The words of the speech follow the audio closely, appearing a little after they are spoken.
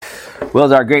Well,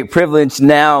 it's our great privilege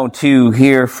now to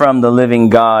hear from the living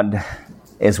God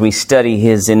as we study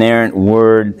His inerrant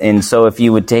Word. And so if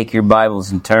you would take your Bibles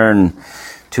and turn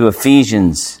to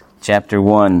Ephesians chapter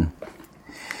 1.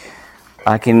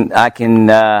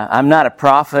 I'm not a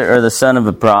prophet or the son of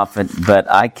a prophet,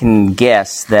 but I can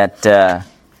guess that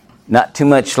not too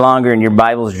much longer and your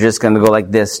Bibles are just going to go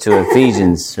like this to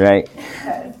Ephesians, right?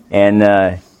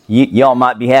 And y'all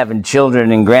might be having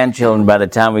children and grandchildren by the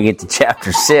time we get to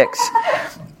chapter 6.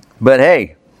 But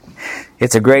hey,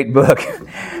 it's a great book.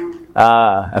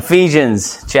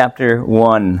 Ephesians chapter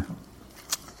 1.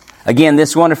 Again,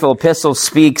 this wonderful epistle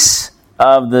speaks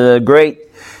of the great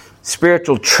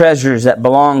spiritual treasures that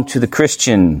belong to the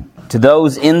Christian, to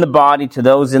those in the body, to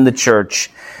those in the church.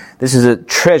 This is a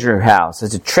treasure house.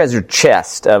 It's a treasure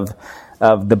chest of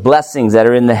the blessings that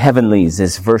are in the heavenlies,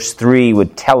 as verse 3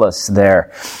 would tell us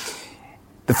there.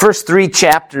 The first 3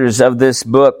 chapters of this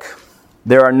book,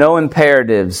 there are no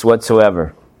imperatives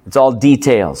whatsoever. It's all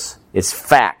details. It's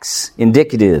facts,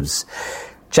 indicatives.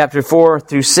 Chapter 4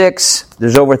 through 6,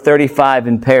 there's over 35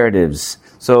 imperatives.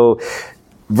 So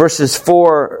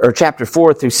chapter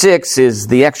 4 through 6 is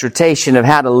the exhortation of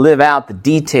how to live out the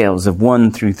details of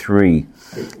 1 through 3.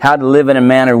 How to live in a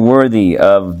manner worthy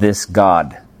of this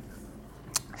God.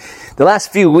 The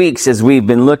last few weeks, as we've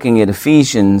been looking at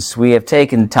Ephesians, we have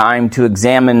taken time to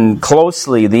examine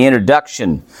closely the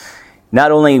introduction.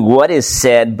 Not only what is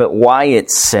said, but why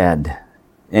it's said.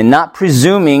 And not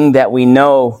presuming that we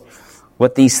know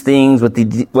what these things,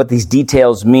 what these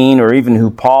details mean, or even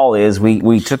who Paul is,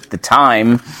 we took the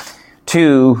time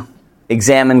to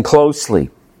examine closely.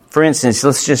 For instance,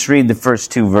 let's just read the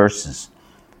first 2 verses.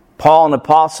 Paul, an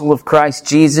apostle of Christ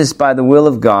Jesus by the will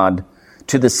of God,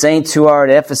 to the saints who are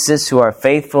at Ephesus, who are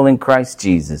faithful in Christ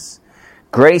Jesus.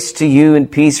 Grace to you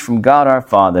and peace from God our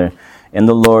Father and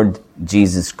the Lord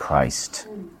Jesus Christ.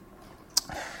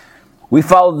 We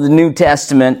followed the New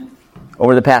Testament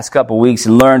over the past couple of weeks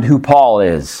and learned who Paul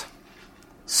is.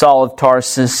 Saul of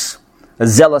Tarsus, a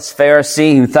zealous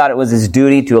Pharisee who thought it was his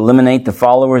duty to eliminate the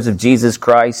followers of Jesus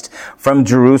Christ from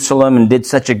Jerusalem and did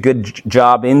such a good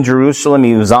job in Jerusalem.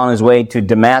 He was on his way to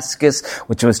Damascus,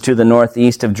 which was to the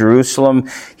northeast of Jerusalem.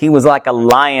 He was like a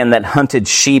lion that hunted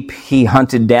sheep. He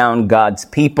hunted down God's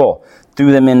people,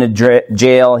 threw them into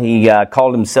jail. He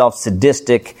called himself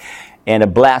sadistic and a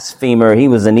blasphemer. He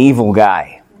was an evil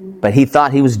guy, but he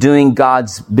thought he was doing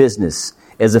God's business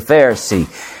as a Pharisee.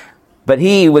 But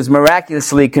he was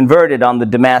miraculously converted on the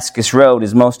Damascus Road,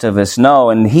 as most of us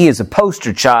know, and he is a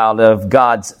poster child of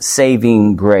God's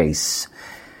saving grace.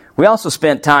 We also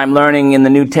spent time learning in the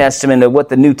New Testament of what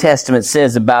the New Testament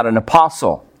says about an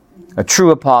apostle, a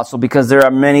true apostle, because there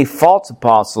are many false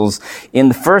apostles in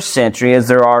the first century as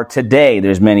there are today.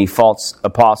 There's many false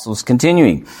apostles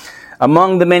continuing.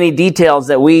 Among the many details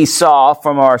that we saw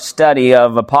from our study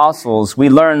of apostles, we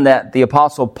learned that the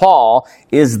apostle Paul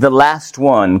is the last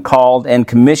one called and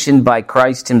commissioned by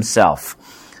Christ himself.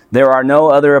 There are no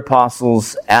other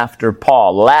apostles after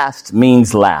Paul. Last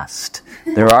means last.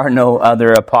 There are no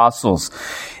other apostles.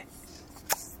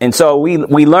 And so we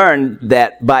learned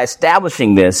that by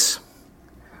establishing this,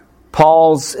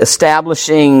 Paul's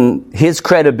establishing his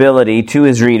credibility to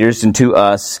his readers and to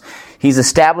us. He's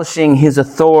establishing his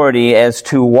authority as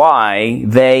to why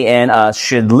they and us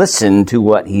should listen to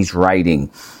what he's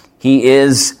writing. He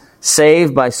is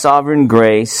saved by sovereign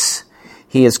grace.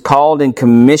 He is called and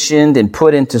commissioned and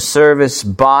put into service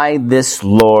by this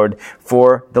Lord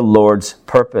for the Lord's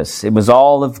purpose. It was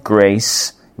all of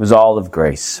grace. It was all of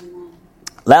grace.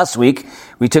 Last week,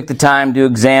 we took the time to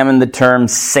examine the term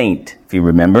saint, if you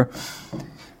remember.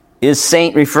 Is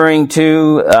saint referring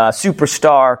to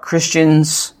superstar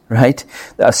Christians? Right?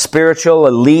 A spiritual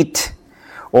elite,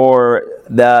 or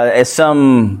as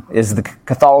the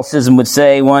Catholicism would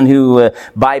say, one who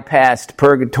bypassed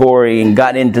purgatory and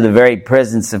got into the very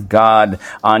presence of God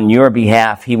on your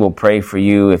behalf. He will pray for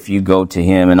you if you go to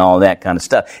him and all that kind of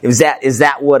stuff. Is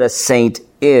that what a saint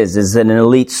is? Is it an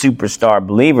elite superstar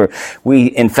believer?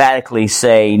 We emphatically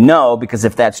say no, because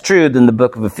if that's true, then the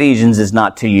book of Ephesians is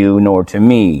not to you nor to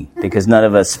me, because none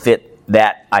of us fit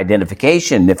that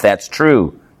identification if that's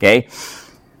true. Okay?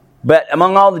 But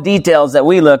among all the details that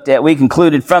we looked at, we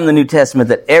concluded from the New Testament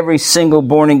that every single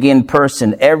born-again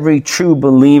person, every true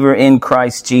believer in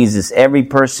Christ Jesus, every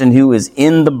person who is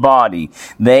in the body,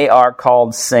 they are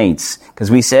called saints. Because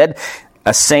we said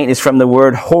a saint is from the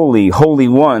word holy, holy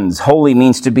ones. Holy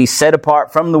means to be set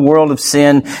apart from the world of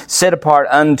sin, set apart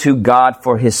unto God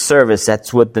for his service.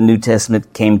 That's what the New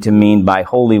Testament came to mean by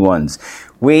holy ones.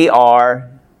 We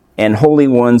are, and holy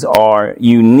ones are,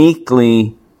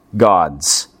 uniquely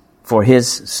God's for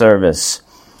his service.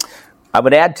 I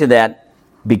would add to that,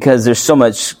 because there's so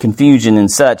much confusion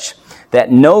and such,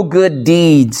 that no good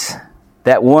deeds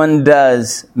that one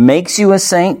does makes you a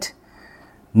saint.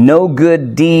 No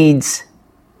good deeds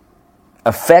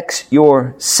affects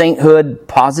your sainthood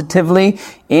positively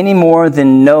any more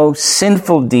than no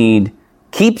sinful deed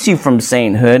keeps you from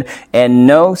sainthood, and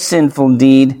no sinful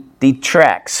deed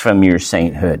detracts from your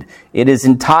sainthood. It is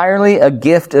entirely a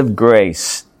gift of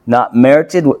grace, not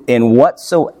merited in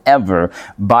whatsoever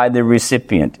by the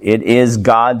recipient. It is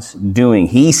God's doing.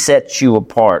 He sets you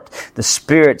apart. The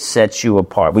Spirit sets you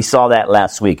apart. We saw that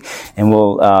last week, and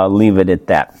we'll leave it at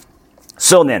that.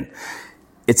 So then,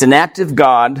 it's an act of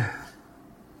God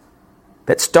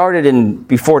that started in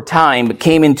before time, but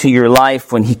came into your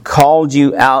life when He called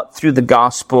you out through the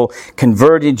gospel,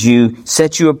 converted you,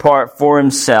 set you apart for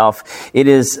Himself. It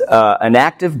is an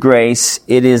act of grace.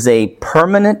 It is a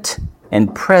permanent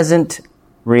and present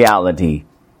reality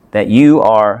that you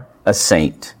are a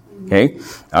saint. Okay?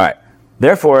 All right.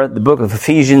 Therefore, the book of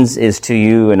Ephesians is to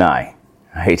you and I,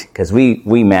 right? Because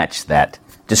we match that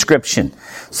description.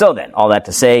 So then, all that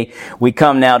to say, we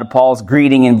come now to Paul's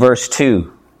greeting in verse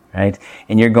 2. Right?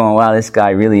 And you're going, wow, this guy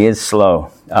really is slow.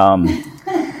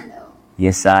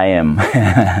 Yes, I am.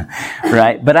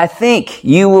 Right? But I think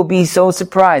you will be so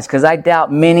surprised, because I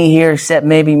doubt many here, except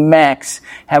maybe Max,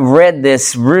 have read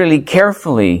this really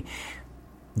carefully.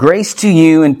 Grace to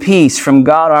you and peace from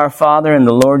God our Father and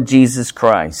the Lord Jesus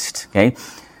Christ. Okay?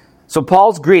 So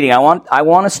Paul's greeting, I want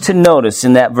us to notice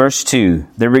in that verse 2,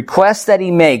 the request that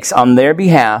he makes on their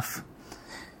behalf.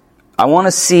 I want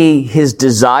to see his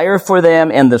desire for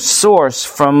them and the source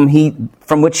from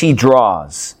which he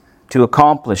draws to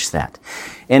accomplish that.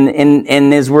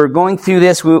 And as we're going through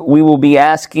this, we will be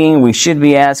asking, we should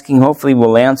be asking, hopefully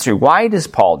we'll answer, why does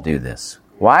Paul do this?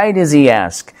 Why does he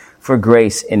ask for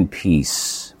grace and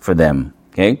peace for them?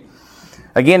 Okay?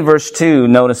 Again, verse 2,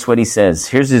 notice what he says.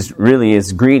 Here's his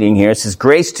greeting here. It says,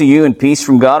 grace to you and peace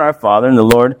from God our Father and the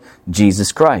Lord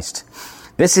Jesus Christ.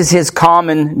 This is his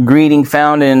common greeting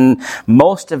found in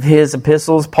most of his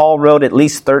epistles. Paul wrote at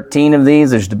least 13 of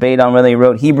these. There's debate on whether he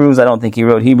wrote Hebrews. I don't think he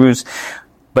wrote Hebrews,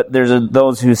 but there's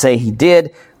those who say he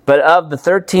did. But of the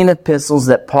 13 epistles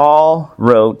that Paul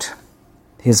wrote,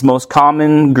 his most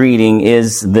common greeting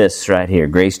is this right here,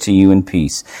 grace to you and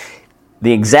peace.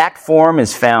 The exact form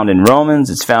is found in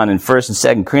Romans. It's found in 1st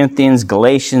and 2nd Corinthians,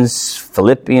 Galatians,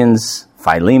 Philippians,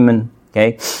 Philemon.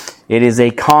 Okay, it is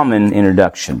a common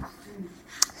introduction.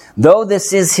 Though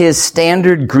this is his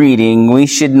standard greeting, we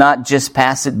should not just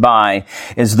pass it by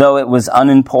as though it was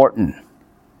unimportant.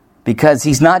 Because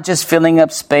he's not just filling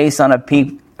up space on a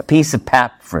piece of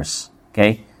papyrus.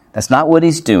 Okay? That's not what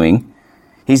he's doing.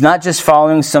 He's not just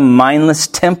following some mindless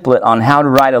template on how to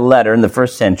write a letter in the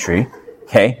first century.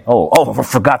 Okay? I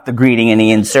forgot the greeting and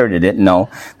he inserted it. No,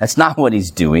 that's not what he's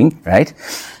doing, right?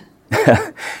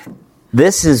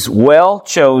 This is well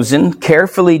chosen,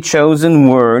 carefully chosen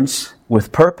words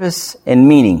with purpose and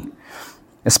meaning,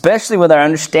 especially with our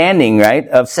understanding, right,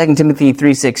 of 2 Timothy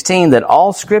 3:16, that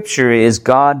all Scripture is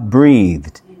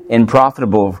God-breathed and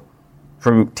profitable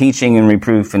for teaching and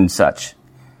reproof and such.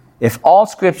 If all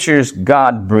Scripture is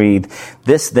God-breathed,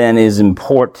 this then is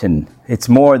important. It's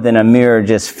more than a mere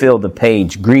just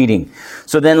fill-the-page greeting.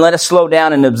 So then let us slow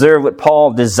down and observe what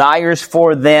Paul desires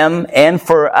for them and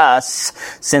for us,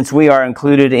 since we are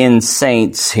included in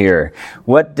saints here.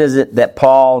 What does it that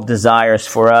Paul desires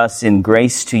for us in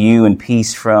grace to you and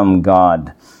peace from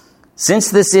God?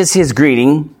 Since this is his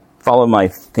greeting, follow my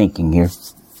thinking here.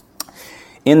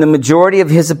 In the majority of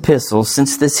his epistles,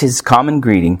 since this is his common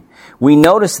greeting, we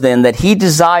notice then that he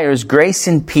desires grace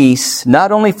and peace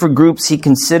not only for groups he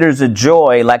considers a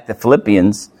joy like the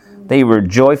Philippians, they were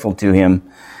joyful to him,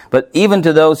 but even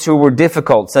to those who were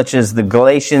difficult, such as the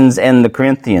Galatians and the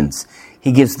Corinthians.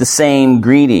 He gives the same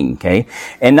greeting, okay?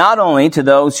 And not only to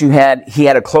those he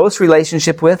had a close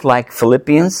relationship with, like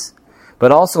Philippians,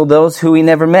 but also those who he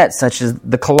never met, such as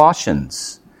the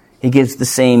Colossians. He gives the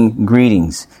same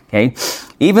greetings, okay?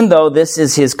 Even though this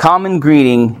is his common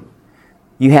greeting,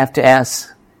 you have to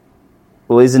ask,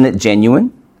 well, isn't it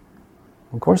genuine?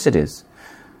 Of course it is.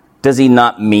 Does he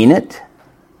not mean it?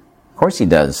 Of course he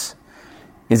does.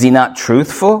 Is he not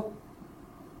truthful?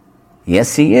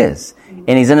 Yes, he is.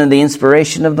 And he's under the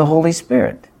inspiration of the Holy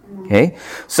Spirit. Okay?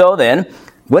 So then,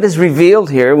 what is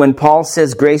revealed here when Paul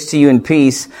says grace to you and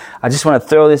peace, I just want to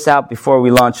throw this out before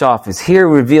we launch off, is here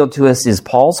revealed to us is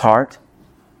Paul's heart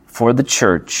for the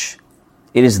church.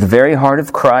 It is the very heart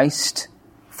of Christ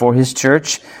for his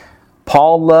church.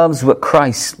 Paul loves what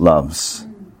Christ loves.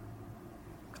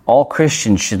 All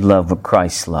Christians should love what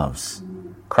Christ loves.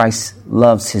 Christ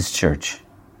loves his church.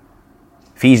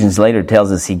 Ephesians later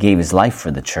tells us he gave his life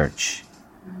for the church.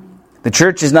 The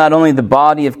church is not only the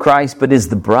body of Christ, but is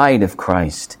the bride of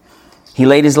Christ. He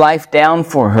laid his life down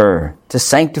for her to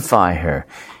sanctify her.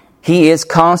 He is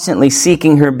constantly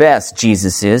seeking her best,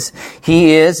 Jesus is.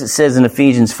 He is, it says in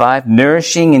Ephesians 5,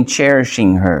 nourishing and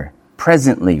cherishing her.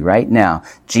 Presently, right now,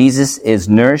 Jesus is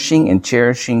nourishing and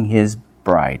cherishing his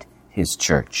bride, his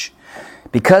church.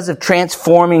 Because of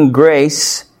transforming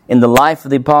grace in the life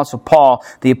of the Apostle Paul,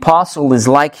 the apostle is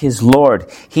like his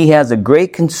Lord. He has a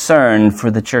great concern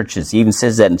for the churches. He even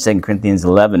says that in 2 Corinthians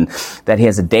 11, that he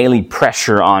has a daily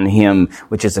pressure on him,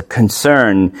 which is a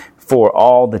concern for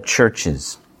all the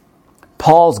churches.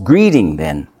 Paul's greeting,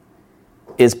 then,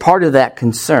 is part of that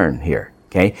concern here.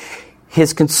 Okay,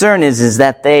 his concern is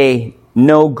that they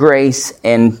know grace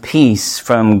and peace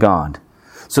from God.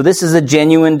 So this is a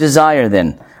genuine desire,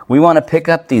 then. We want to pick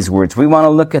up these words. We want to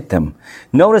look at them.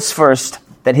 Notice first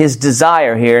that his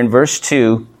desire here in verse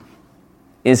 2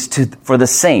 is for the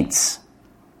saints,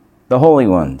 the holy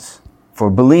ones, for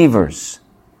believers.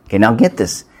 Okay, now get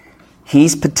this.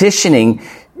 He's petitioning.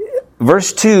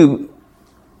 Verse 2,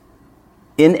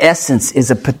 in essence, is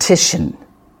a petition.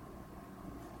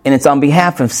 And it's on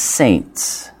behalf of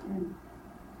saints.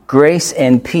 Grace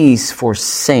and peace for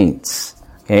saints.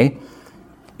 Okay?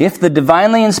 If the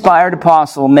divinely inspired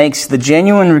apostle makes the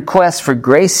genuine request for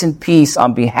grace and peace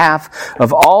on behalf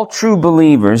of all true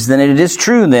believers, then it is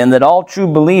true then that all true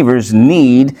believers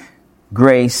need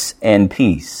grace and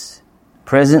peace.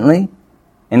 Presently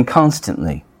and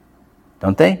constantly.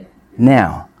 Don't they?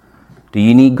 Now, do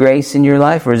you need grace in your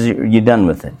life, or are you done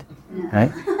with it?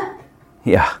 Right?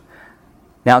 Yeah.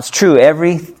 Now it's true,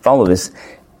 follow this,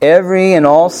 every and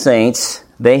all saints,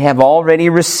 they have already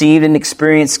received and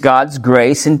experienced God's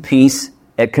grace and peace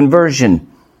at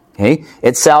conversion. Okay?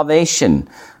 At salvation.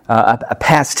 A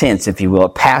past tense, if you will, a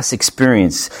past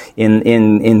experience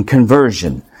in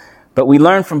conversion. But we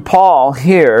learn from Paul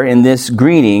here in this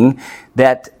greeting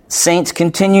that saints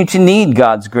continue to need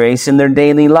God's grace in their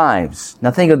daily lives.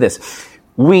 Now think of this.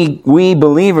 We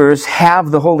believers have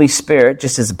the Holy Spirit,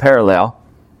 just as a parallel.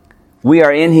 We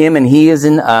are in Him and He is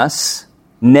in us.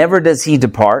 Never does He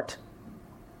depart.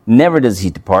 Never does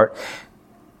He depart.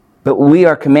 But we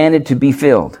are commanded to be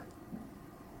filled.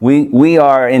 We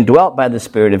are indwelt by the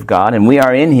Spirit of God, and we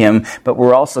are in Him, but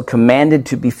we're also commanded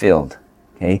to be filled.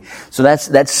 Okay, so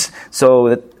it's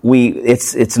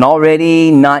an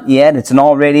already, not yet. It's an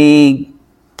already,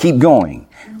 keep going.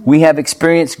 We have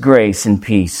experienced grace and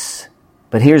peace,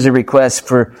 but here's a request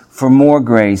for more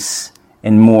grace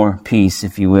and more peace,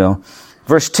 if you will.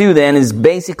 Verse 2 then is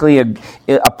basically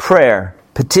a prayer,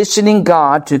 petitioning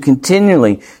God to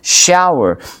continually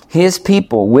shower His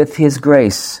people with His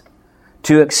grace,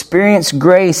 to experience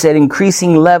grace at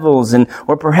increasing levels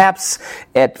or perhaps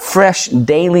at fresh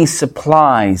daily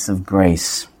supplies of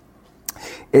grace.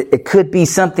 It could be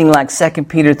something like 2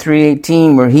 Peter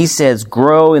 3:18, where he says,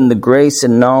 grow in the grace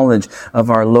and knowledge of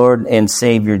our Lord and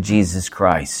Savior Jesus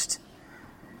Christ.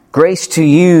 Grace to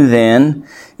you, then,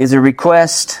 is a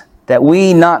request that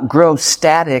we not grow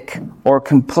static or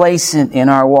complacent in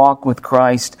our walk with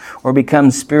Christ or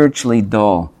become spiritually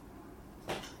dull.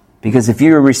 Because if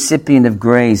you're a recipient of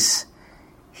grace,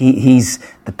 He's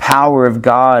the power of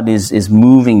God is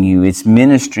moving you. It's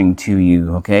ministering to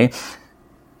you, okay?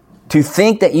 To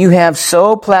think that you have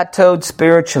so plateaued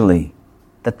spiritually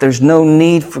that there's no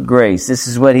need for grace. This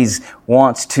is what He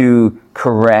wants to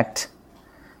correct.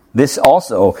 This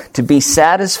also, to be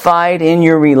satisfied in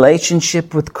your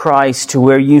relationship with Christ to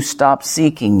where you stop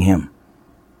seeking Him.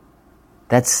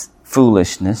 That's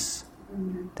foolishness.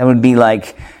 That would be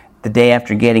like the day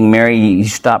after getting married, you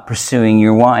stop pursuing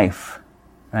your wife.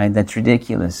 Right? That's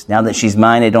ridiculous. Now that she's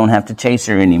mine, I don't have to chase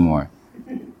her anymore.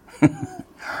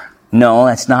 No,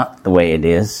 that's not the way it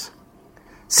is.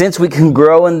 Since we can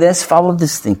grow in this, follow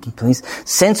this thinking, please.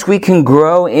 Since we can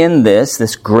grow in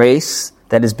this grace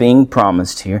that is being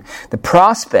promised here, the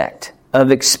prospect of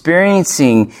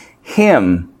experiencing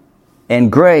Him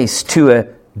and grace to a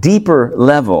deeper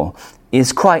level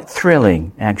is quite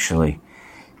thrilling, actually.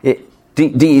 Do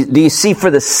you see, for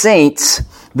the saints,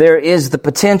 there is the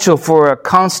potential for a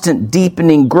constant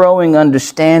deepening, growing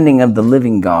understanding of the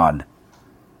living God.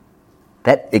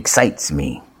 That excites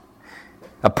me.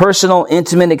 A personal,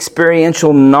 intimate,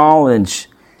 experiential knowledge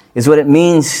is what it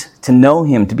means to know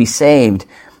Him, to be saved.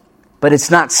 But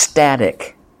it's not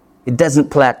static. It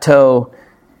doesn't plateau.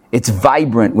 It's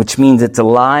vibrant, which means it's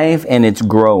alive and it's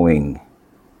growing.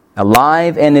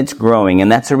 Alive and it's growing,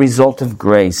 and that's a result of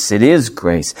grace. It is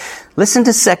grace. Listen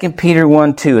to 2 Peter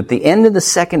 1:2. At the end of the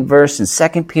second verse in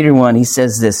 2 Peter 1, he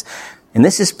says this, and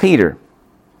this is Peter.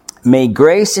 May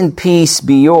grace and peace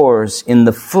be yours in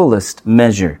the fullest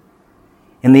measure.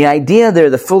 And the idea there,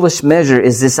 the fullest measure,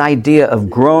 is this idea of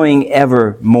growing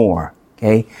ever more.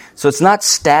 Okay? So it's not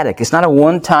static. It's not a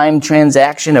one-time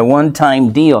transaction, a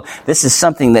one-time deal. This is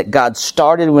something that God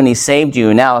started when He saved you.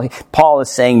 And now Paul is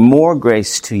saying more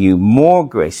grace to you, more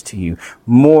grace to you,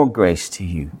 more grace to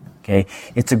you. Okay?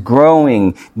 It's a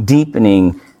growing,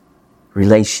 deepening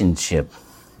relationship.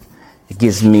 It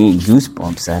gives me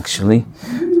goosebumps, actually.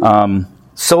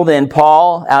 So then,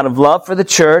 Paul, out of love for the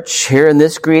church, here in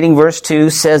this greeting, verse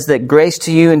 2, says that grace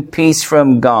to you and peace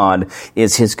from God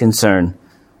is his concern.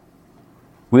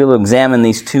 We'll examine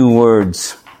these two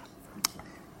words.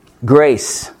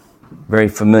 Grace, very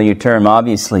familiar term,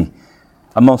 obviously.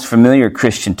 A most familiar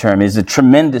Christian term, is a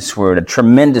tremendous word, a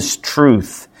tremendous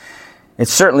truth.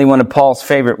 It's certainly one of Paul's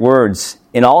favorite words.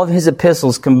 In all of his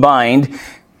epistles combined,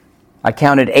 I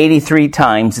counted 83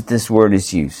 times that this word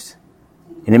is used.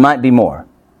 And it might be more.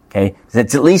 Okay?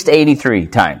 It's at least 83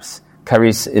 times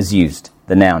charis is used,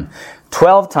 the noun.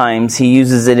 12 times he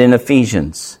uses it in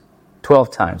Ephesians.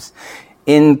 12 times.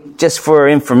 Just for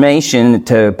information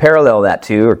to parallel that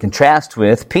to or contrast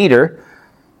with, Peter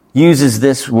uses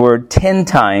this word 10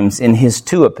 times in his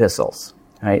 2 epistles.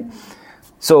 Right?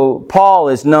 So Paul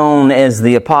is known as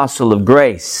the apostle of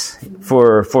grace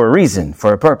for a reason,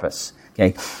 for a purpose.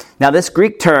 Okay? Now this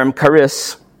Greek term,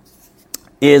 charis,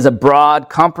 is a broad,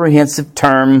 comprehensive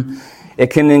term. It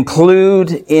can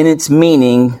include in its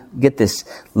meaning, get this,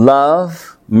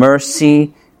 love,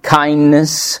 mercy,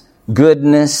 kindness,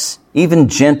 goodness, even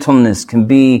gentleness can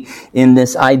be in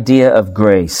this idea of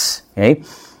grace. Okay?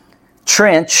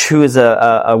 Trench, who is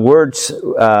a words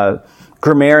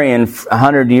grammarian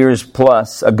 100 years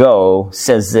plus ago,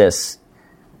 says this: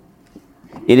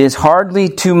 "It is hardly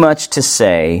too much to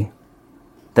say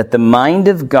that the mind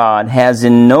of God has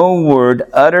in no word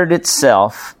uttered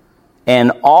itself,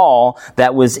 and all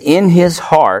that was in his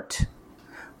heart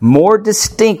more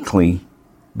distinctly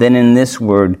than in this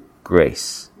word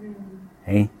grace."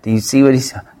 Hey, do you see what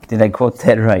he's... Did I quote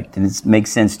that right? Did it make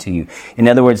sense to you? In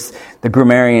other words, the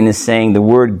grammarian is saying the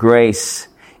word grace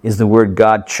is the word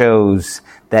God chose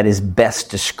that is best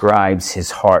describes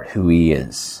his heart, who he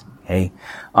is. Okay?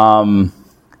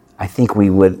 I think we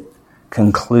would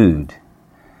conclude.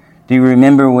 Do you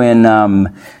remember when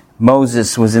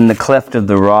Moses was in the cleft of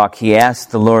the rock, he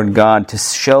asked the Lord God to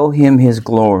show him his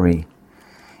glory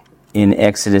in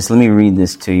Exodus? Let me read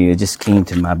this to you. It just came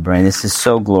to my brain. This is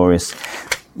so glorious.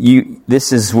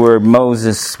 This is where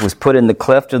Moses was put in the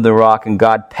cleft of the rock and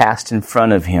God passed in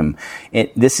front of him.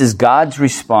 This is God's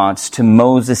response to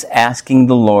Moses asking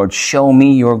the Lord, show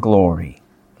me your glory.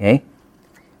 Okay?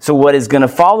 So what is going to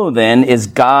follow then is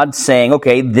God saying,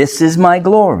 okay, this is my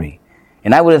glory.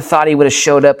 And I would have thought he would have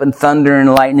showed up in thunder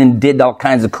and lightning and did all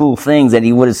kinds of cool things that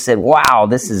he would have said, wow,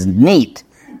 this is neat.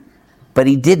 But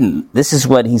he didn't. This is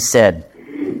what he said.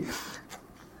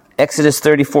 Exodus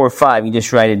 34:5, you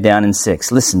just write it down in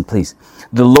 6. Listen, please.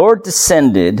 "The Lord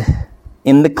descended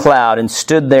in the cloud and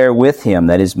stood there with him,"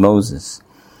 that is Moses,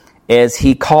 "as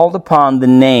he called upon the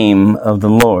name of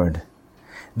the Lord.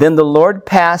 Then the Lord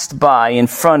passed by in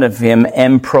front of him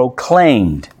and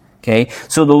proclaimed." Okay,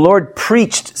 so the Lord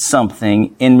preached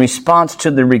something in response to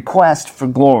the request for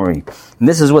glory. And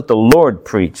this is what the Lord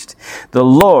preached. The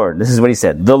Lord, this is what he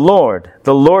said, the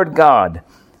Lord God,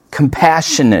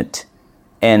 compassionate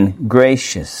and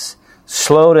gracious,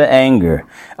 slow to anger,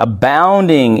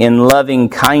 abounding in loving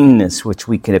kindness, which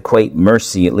we could equate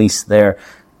mercy, at least there,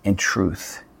 and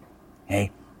truth.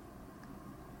 Okay?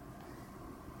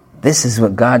 This is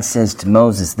what God says to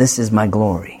Moses, this is my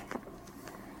glory.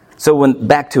 So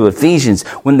back to Ephesians,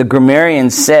 when the grammarian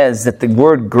says that the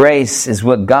word grace is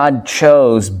what God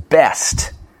chose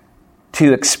best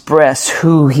to express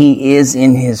who he is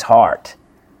in his heart,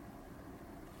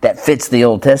 that fits the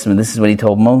Old Testament. This is what he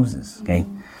told Moses. Okay,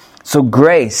 so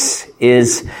grace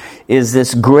is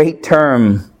this great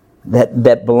term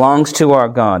that belongs to our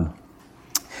God.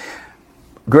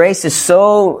 Grace is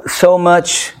so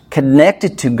much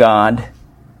connected to God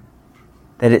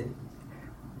that it,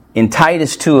 in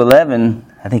Titus 2:11,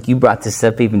 I think you brought this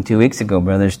up even 2 weeks ago,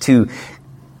 brothers,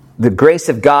 the grace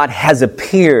of God has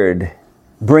appeared,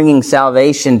 bringing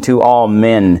salvation to all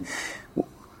men.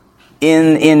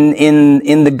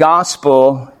 In the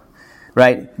gospel,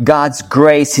 right, God's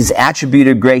grace, his attribute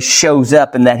of grace shows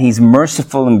up in that he's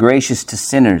merciful and gracious to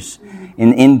sinners.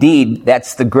 And indeed,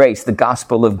 that's the grace, the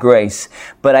gospel of grace.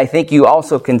 But I think you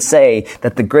also can say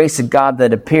that the grace of God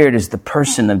that appeared is the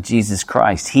person of Jesus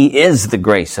Christ. He is the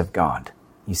grace of God,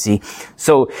 you see.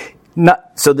 So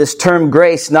this term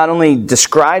grace not only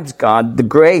describes God, the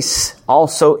grace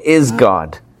also is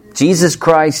God. Jesus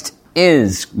Christ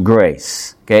is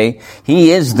grace. Okay?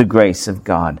 He is the grace of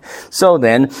God. So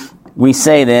then, we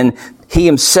say then, He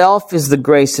Himself is the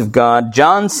grace of God.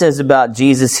 John says about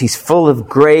Jesus, He's full of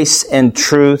grace and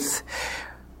truth.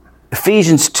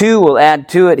 Ephesians 2 will add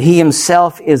to it, He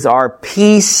Himself is our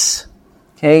peace.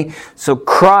 Okay? So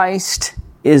Christ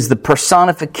is the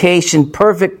personification,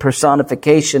 perfect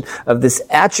personification of this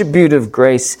attribute of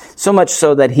grace, so much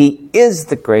so that He is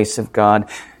the grace of God.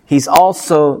 He's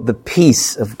also the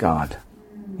peace of God.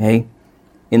 Okay?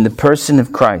 In the person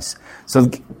of Christ.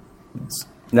 So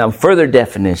now further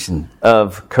definition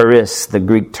of charis, the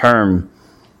Greek term.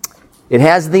 It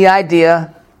has the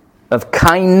idea of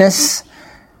kindness,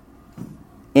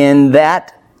 in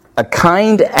that a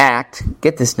kind act,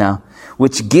 get this now,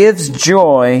 which gives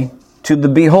joy to the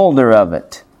beholder of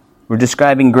it. We're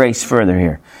describing grace further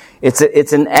here. It's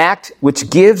an act which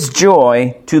gives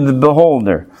joy to the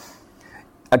beholder.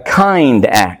 A kind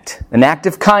act, an act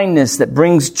of kindness that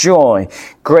brings joy.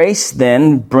 Grace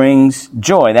then brings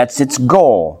joy. That's its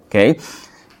goal. Okay?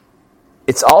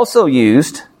 It's also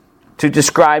used to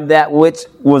describe that which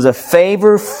was a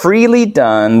favor freely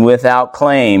done without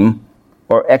claim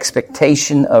or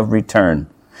expectation of return.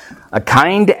 A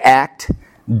kind act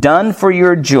done for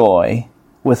your joy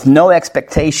with no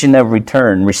expectation of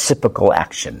return, reciprocal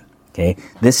action. Okay?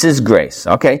 This is grace.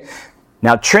 Okay?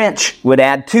 Now, Trench would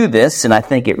add to this, and I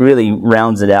think it really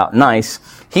rounds it out nice.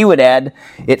 He would add,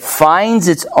 it finds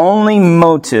its only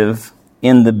motive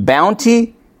in the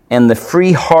bounty and the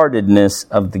free-heartedness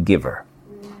of the giver.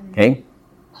 Okay?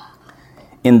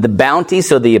 In the bounty,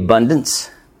 so the abundance,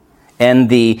 and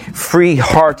the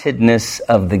free-heartedness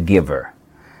of the giver.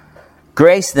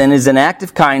 Grace, then, is an act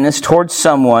of kindness towards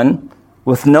someone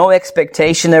with no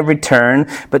expectation of return,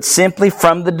 but simply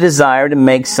from the desire to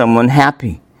make someone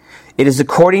happy. It is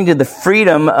according to the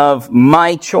freedom of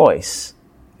my choice,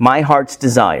 my heart's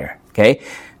desire. Okay?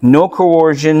 No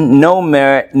coercion, no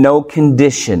merit, no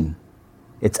condition.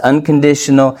 It's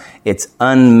unconditional, it's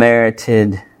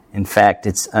unmerited. In fact,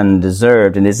 it's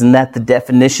undeserved. And isn't that the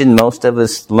definition most of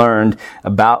us learned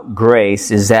about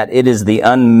grace, is that it is the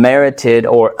unmerited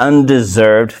or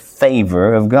undeserved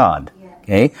favor of God.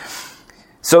 Okay?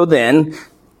 So then,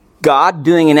 God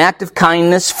doing an act of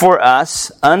kindness for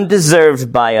us,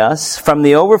 undeserved by us, from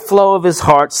the overflow of His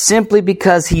heart, simply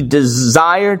because He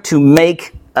desired to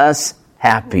make us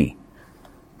happy.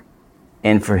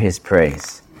 And for His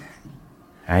praise.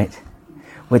 Right?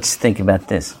 Which, think about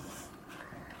this.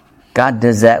 God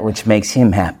does that which makes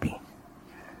Him happy.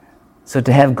 So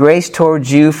to have grace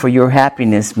towards you for your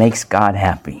happiness makes God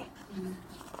happy.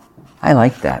 I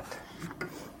like that.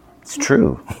 It's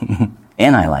true.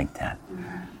 And I like that.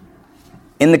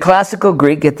 In the classical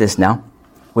Greek, get this now,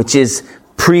 which is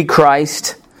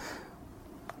pre-Christ,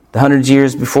 the hundreds of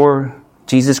years before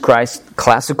Jesus Christ,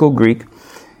 classical Greek,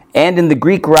 and in the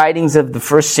Greek writings of the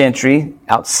first century,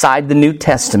 outside the New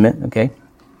Testament, okay,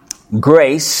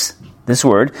 grace, this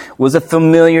word, was a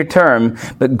familiar term,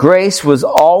 but grace was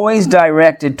always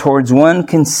directed towards one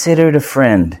considered a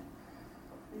friend.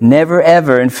 Never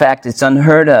ever, in fact, it's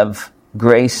unheard of,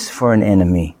 grace for an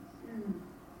enemy.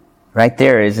 Right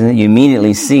there, isn't it? You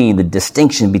immediately see the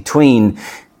distinction between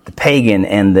the pagan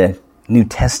and the New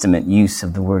Testament use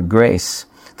of the word grace.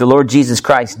 The Lord Jesus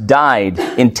Christ died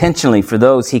intentionally for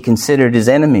those He considered His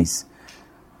enemies.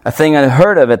 A thing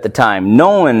unheard of at the time.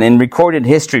 No one in recorded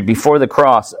history before the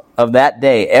cross of that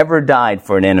day ever died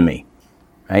for an enemy.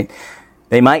 Right?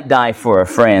 They might die for a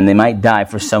friend, they might die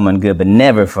for someone good, but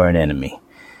never for an enemy.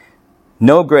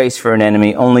 No grace for an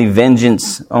enemy, only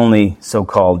vengeance, only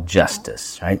so-called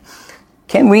justice, right?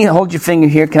 Can we hold your finger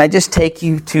here? Can I just take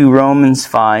you to Romans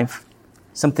 5?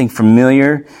 Something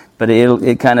familiar, but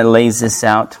it kind of lays this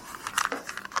out.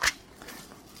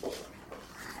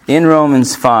 In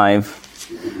Romans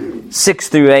 5, 6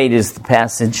 through 8 is the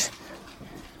passage.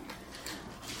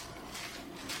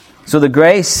 So the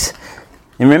grace,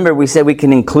 and remember we said we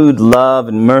can include love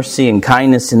and mercy and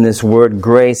kindness in this word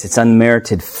grace. It's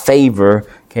unmerited favor.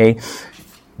 Okay,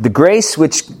 the grace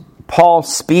which Paul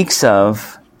speaks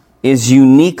of is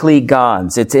uniquely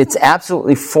God's. It's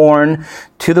absolutely foreign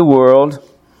to the world.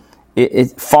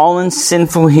 Fallen,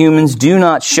 sinful humans do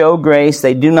not show grace.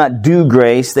 They do not do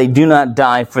grace. They do not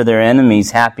die for their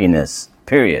enemies' happiness.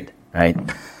 Period. Right?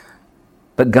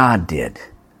 But God did.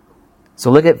 So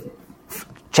look at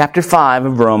chapter 5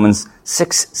 of Romans,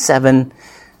 6, 7,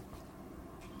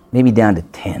 maybe down to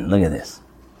 10. Look at this.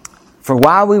 For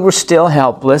while we were still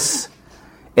helpless,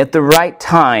 at the right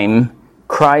time,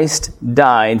 Christ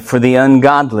died for the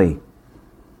ungodly.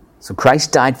 So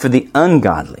Christ died for the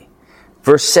ungodly.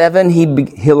 Verse 7,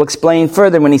 he'll explain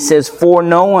further when he says, "For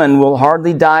no one will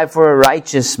hardly die for a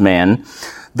righteous man,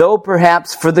 though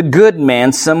perhaps for the good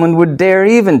man someone would dare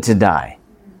even to die."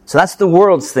 So that's the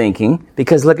world's thinking,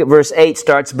 because look at verse 8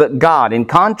 starts, "But God," in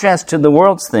contrast to the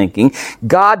world's thinking,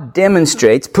 God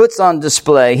demonstrates, puts on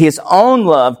display His own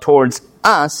love towards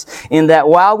us in that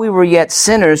while we were yet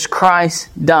sinners, Christ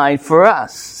died for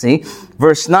us. See?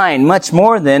 Verse 9, "Much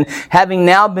more then, having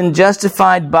now been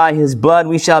justified by His blood,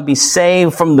 we shall be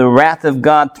saved from the wrath of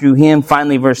God through Him."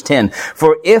 Finally, verse 10,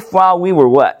 "For if while we were"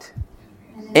 what?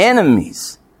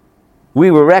 Enemies. "We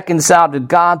were reconciled to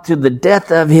God through the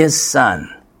death of His Son."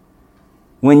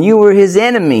 When you were His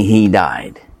enemy, He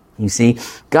died. You see,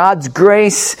 God's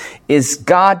grace is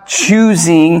God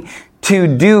choosing to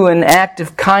do an act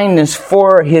of kindness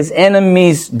for His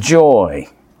enemy's joy.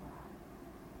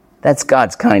 That's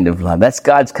God's kind of love. That's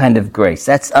God's kind of grace.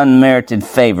 That's unmerited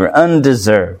favor,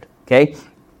 undeserved. Okay?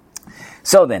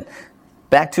 So then,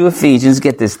 back to Ephesians.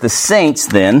 Get this. The saints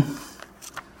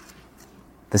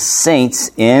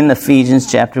in Ephesians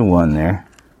chapter 1 there,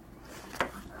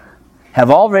 have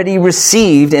already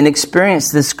received and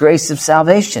experienced this grace of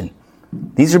salvation.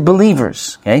 These are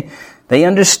believers, okay? They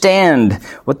understand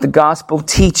what the gospel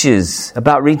teaches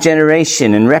about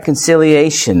regeneration and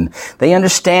reconciliation. They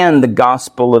understand the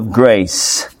gospel of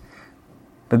grace.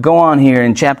 But go on here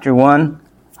in chapter 1.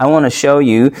 I want to show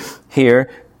you here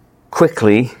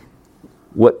quickly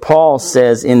what Paul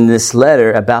says in this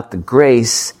letter about the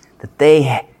grace that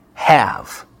they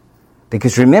have.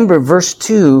 Because remember, verse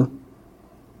 2,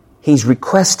 he's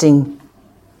requesting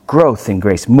growth in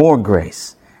grace, more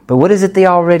grace. But what is it they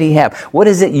already have? What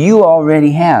is it you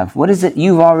already have? What is it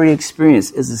you've already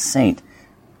experienced as a saint?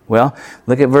 Well,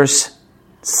 look at verse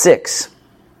 6.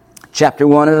 Chapter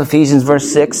 1 of Ephesians, verse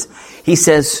 6. He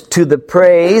says, "To the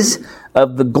praise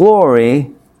of the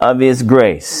glory of His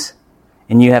grace."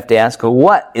 And you have to ask, well,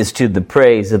 what is to the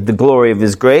praise of the glory of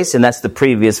His grace? And that's the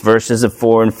previous verses of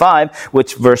 4 and 5,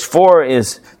 which verse 4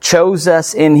 is chose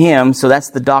us in Him. So that's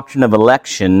the doctrine of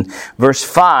election. Verse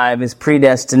 5 is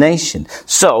predestination.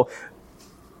 So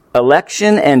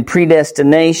election and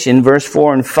predestination, verse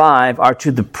 4 and 5, are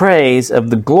to the praise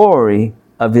of the glory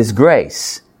of His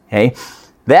grace. Okay?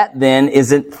 That then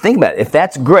isn't, think about it. If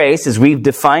that's grace, as we've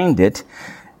defined it,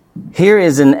 here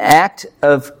is an act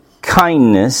of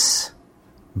kindness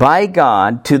by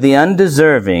God to the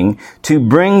undeserving to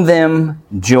bring them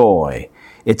joy.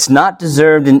 It's not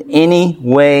deserved in any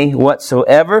way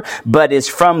whatsoever, but is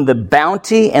from the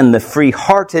bounty and the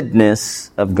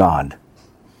free-heartedness of God.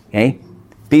 Okay?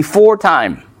 Before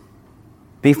time.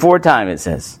 Before time, it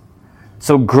says.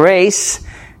 So grace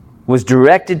was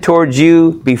directed towards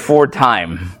you before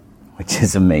time, which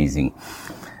is amazing.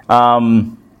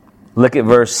 Look at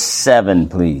verse 7,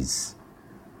 please.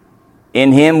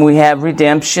 "In Him we have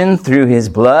redemption through His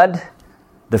blood,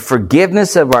 the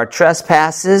forgiveness of our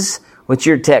trespasses." What's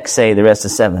your text say, the rest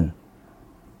of 7?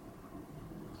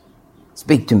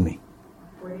 Speak to me.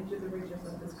 According to the riches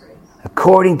of His grace.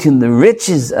 According to the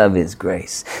riches of His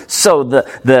grace. So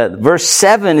the verse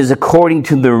 7 is according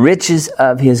to the riches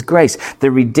of His grace. The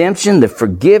redemption, the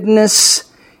forgiveness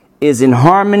is in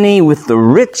harmony with the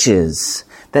riches,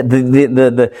 that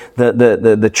the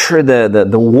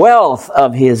wealth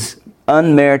of His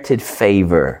unmerited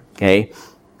favor. Okay?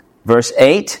 Verse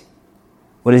 8.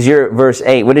 What is your verse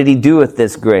 8? What did He do with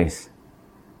this grace?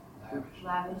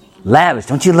 Lavish.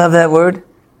 Don't you love that word?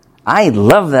 I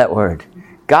love that word.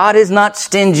 God is not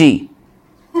stingy.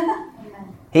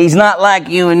 He's not like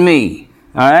you and me.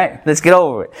 All right? Let's get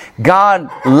over it. God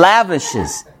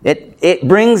lavishes. It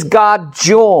brings God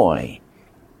joy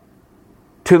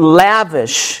to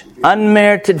lavish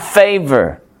unmerited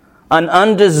favor on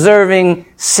undeserving,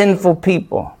 sinful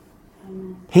people.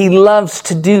 He loves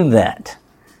to do that.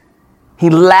 He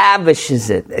lavishes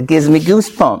it. It gives me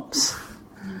goosebumps.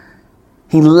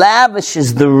 He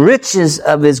lavishes the riches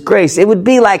of His grace. It would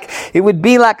be like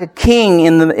a king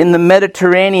in the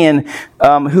Mediterranean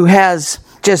who has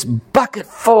just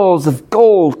bucketfuls of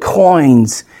gold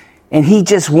coins, and he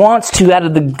just wants to, out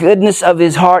of the goodness of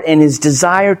his heart and his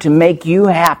desire to make you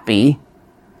happy,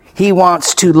 he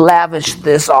wants to lavish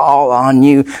this all on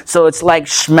you. So it's like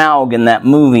Smaug in that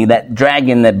movie, that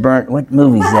dragon that burnt. What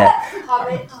movie is that?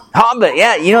 Hobbit,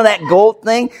 yeah. You know that gold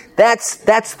thing?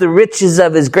 That's the riches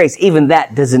of His grace. Even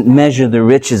that doesn't measure the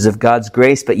riches of God's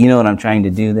grace, but you know what I'm trying to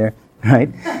do there, right?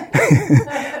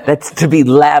 That's to be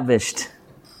lavished.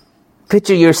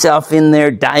 Picture yourself in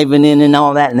there, diving in and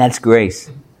all that, and that's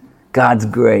grace. God's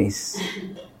grace.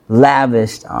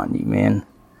 Lavished on you, man.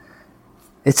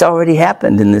 It's already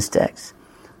happened in this text.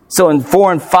 So in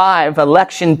 4 and 5,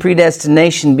 election,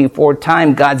 predestination before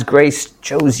time, God's grace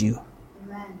chose you.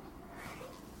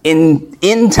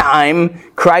 In time,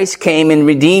 Christ came and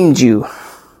redeemed you.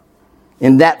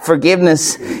 And that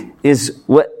forgiveness is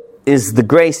what is the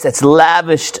grace that's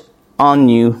lavished on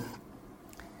you.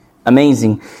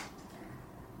 Amazing.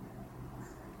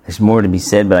 There's more to be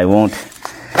said, but I won't.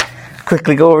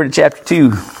 Quickly go over to chapter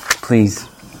 2, please.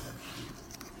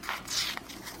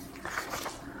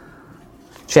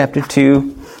 Chapter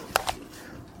 2.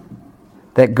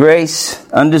 That grace,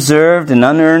 undeserved and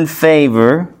unearned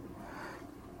favor.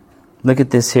 Look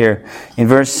at this here. In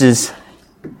verses,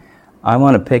 I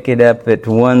want to pick it up at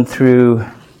 1 through,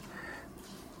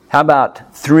 how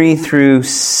about 3 through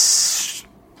 7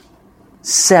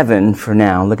 for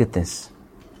now. Look at this.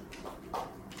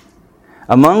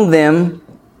 Among them,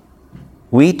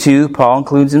 we too, Paul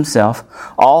includes himself,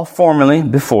 all formerly,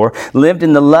 before, lived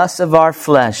in the lusts of our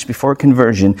flesh before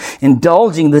conversion,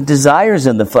 indulging the desires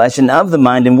of the flesh and of the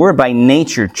mind, and were by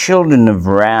nature children of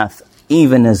wrath,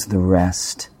 even as the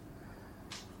rest.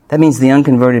 That means the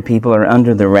unconverted people are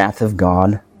under the wrath of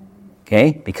God,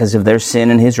 okay, because of their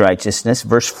sin and His righteousness.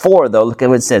 Verse 4, though, look at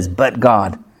what it says, but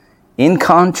God. In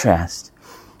contrast,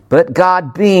 but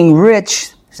God being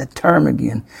rich, there's that term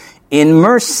again, in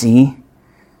mercy,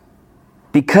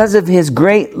 because of His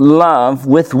great love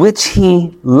with which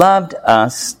He loved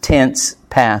us, tense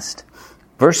past.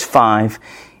 Verse 5,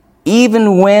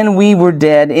 even when we were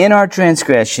dead in our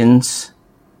transgressions,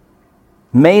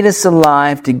 made us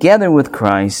alive together with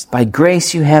Christ. By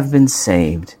grace you have been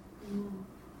saved. Do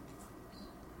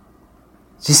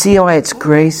you see why it's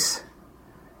grace?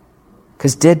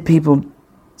 Because dead people,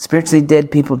 spiritually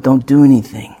dead people, don't do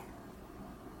anything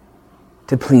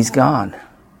to please God.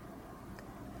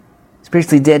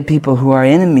 Spiritually dead people who are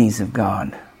enemies of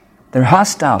God, they're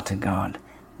hostile to God.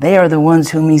 They are the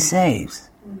ones whom He saves.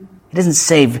 He doesn't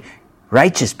save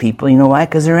righteous people. You know why?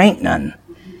 Because there ain't none.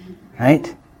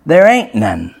 Right? There ain't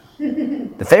none.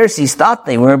 The Pharisees thought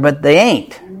they were, but they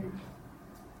ain't.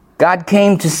 God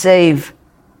came to save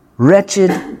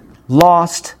wretched,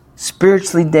 lost,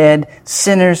 spiritually dead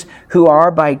sinners who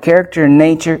are by character and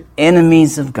nature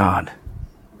enemies of God.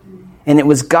 And it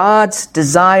was God's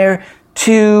desire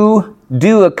to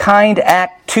do a kind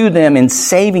act to them in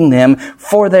saving them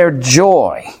for their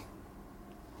joy.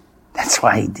 That's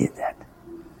why He did that.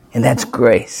 And that's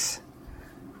grace.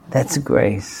 That's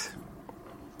grace.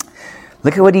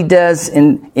 Look at what He does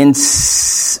in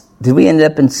did we end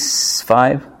up in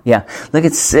 5? Yeah. Look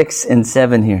at 6 and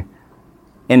 7 here.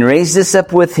 And raised us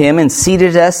up with Him and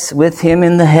seated us with Him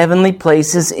in the heavenly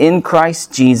places in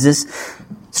Christ Jesus.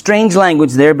 Strange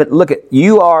language there, but look at,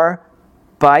 you are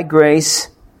by grace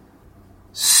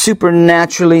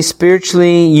supernaturally,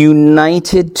 spiritually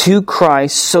united to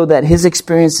Christ so that His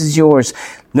experience is yours.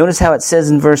 Notice how it says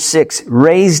in verse 6,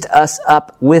 raised us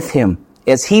up with Him.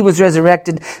 As He was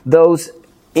resurrected, those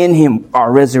in Him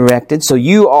are resurrected. So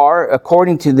you are,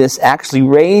 according to this, actually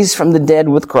raised from the dead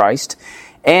with Christ.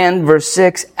 And verse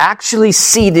 6, actually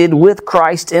seated with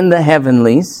Christ in the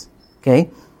heavenlies. Okay?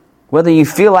 Whether you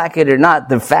feel like it or not,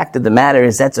 the fact of the matter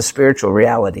is that's a spiritual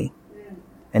reality.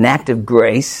 An act of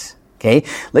grace. Okay,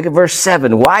 look at verse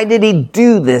 7. Why did He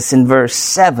do this in verse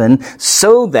 7?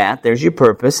 So that, there's your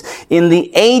purpose, in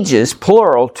the ages,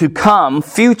 plural, to come,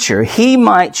 future, He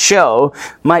might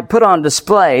put on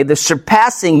display the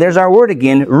surpassing, there's our word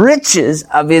again, riches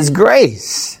of His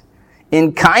grace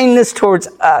in kindness towards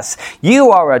us.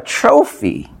 You are a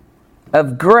trophy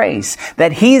of grace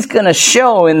that He's going to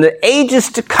show in the ages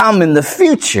to come in the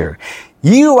future.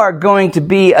 You are going to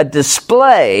be a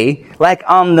display, like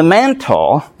on the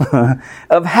mantle,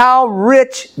 of how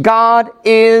rich God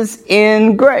is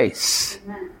in grace.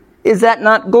 Is that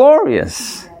not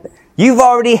glorious? You've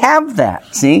already have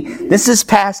that. See, this is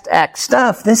past act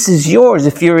stuff. This is yours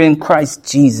if you're in Christ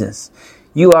Jesus.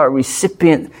 You are a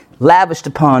recipient, lavished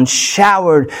upon,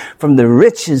 showered from the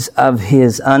riches of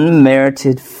His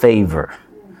unmerited favor.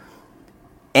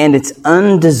 And it's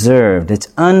undeserved.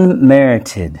 It's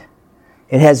unmerited.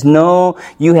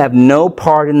 You have no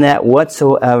part in that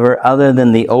whatsoever other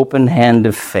than the open hand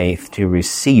of faith to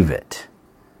receive it.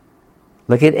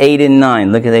 Look at 8 and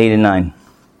 9. Look at 8 and 9.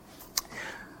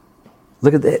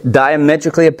 Look at the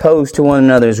diametrically opposed to one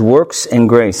another's works and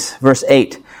grace. Verse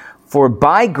 8. For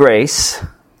by grace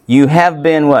you have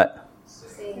been what?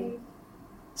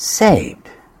 Saved.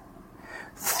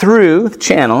 Through the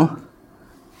channel,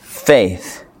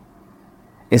 faith.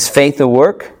 Is faith a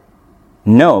work?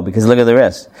 No, because look at the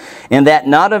rest. And that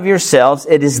not of yourselves,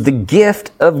 it is the gift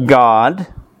of God.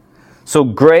 So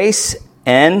grace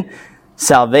and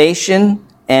salvation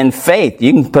and faith.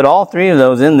 You can put all three of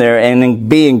those in there and then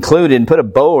be included, put a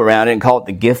bow around it and call it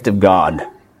the gift of God.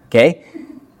 Okay?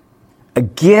 A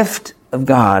gift of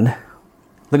God.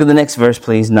 Look at the next verse,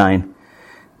 please, 9.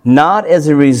 Not as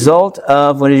a result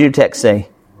of, what did your text say?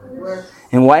 Works.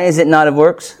 And why is it not of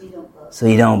works? So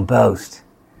you don't boast.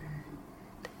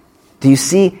 Do you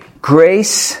see?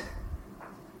 Grace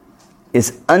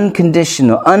is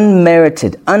unconditional,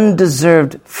 unmerited,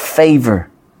 undeserved favor.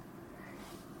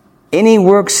 Any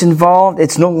works involved,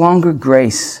 it's no longer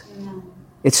grace.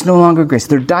 It's no longer grace.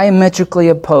 They're diametrically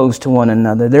opposed to one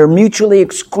another. They're mutually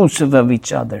exclusive of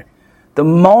each other. The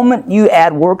moment you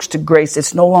add works to grace,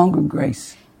 it's no longer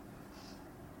grace.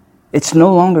 It's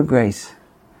no longer grace.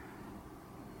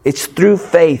 It's through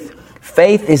faith.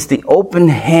 Faith is the open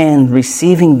hand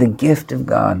receiving the gift of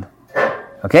God.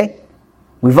 Okay?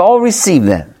 We've all received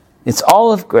that. It's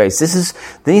all of grace.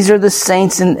 These are the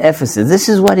saints in Ephesus. This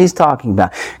is what he's talking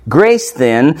about. Grace,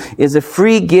 then, is a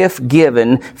free gift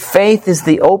given. Faith is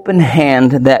the open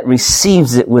hand that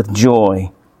receives it with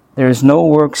joy. There is no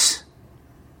works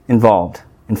involved.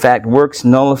 In fact, works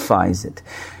nullifies it.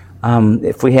 I'm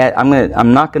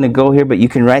not going to go here, but you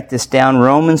can write this down.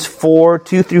 Romans 4,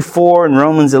 2 through 4, and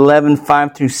Romans 11,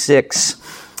 5 through 6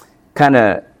 kind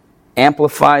of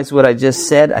amplifies what I just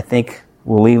said. I think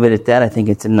we'll leave it at that. I think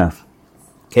it's enough.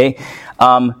 Okay?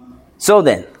 So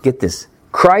then, get this.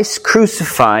 Christ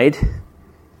crucified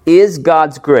is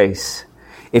God's grace.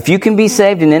 If you can be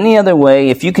saved in any other way,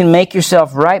 if you can make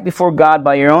yourself right before God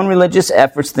by your own religious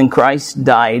efforts, then Christ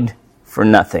died for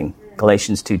nothing.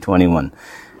 Galatians 2:21.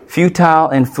 Futile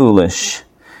and foolish.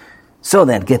 So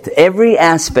then, get this. Every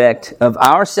aspect of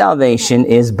our salvation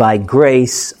is by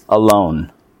grace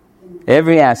alone.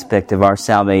 Every aspect of our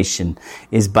salvation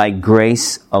is by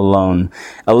grace alone.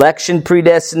 Election,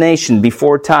 predestination,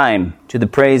 before time, to the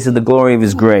praise of the glory of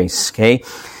His grace. Okay,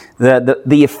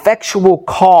 the effectual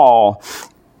call,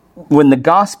 when the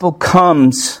gospel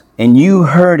comes and you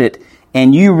heard it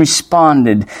and you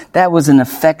responded, that was an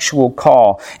effectual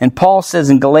call. And Paul says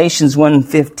in Galatians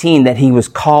 1:15 that he was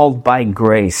called by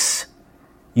grace.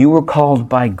 You were called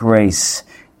by grace.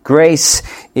 Grace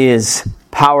is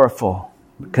powerful,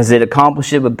 because it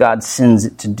accomplishes what God sends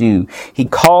it to do. He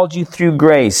called you through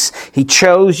grace. He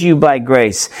chose you by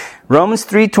grace. Romans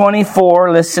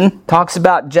 3:24, listen, talks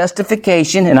about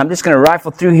justification, and I'm just going to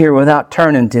rifle through here without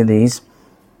turning to these.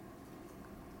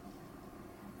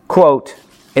 Quote,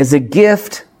 as a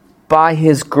gift by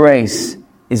His grace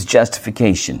is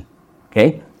justification.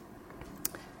 Okay?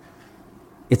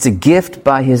 It's a gift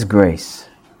by His grace.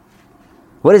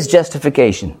 What is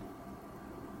justification?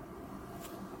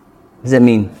 What does that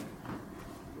mean?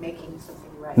 Making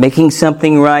something right. Making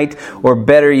something right, or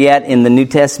better yet, in the New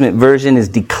Testament version, is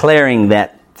declaring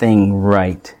that thing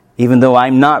right. Even though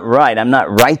I'm not right, I'm not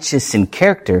righteous in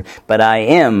character, but I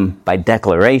am by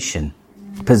declaration,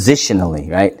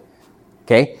 positionally, right?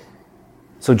 Okay?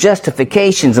 So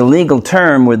justification is a legal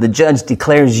term where the judge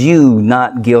declares you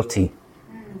not guilty,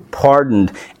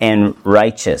 pardoned, and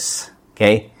righteous.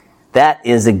 Okay? That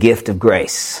is a gift of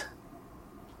grace.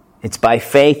 It's by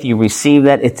faith you receive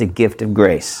that. It's a gift of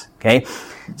grace. Okay?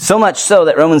 So much so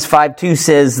that Romans 5:2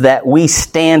 says that we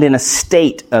stand in a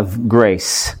state of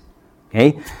grace.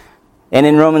 Okay? And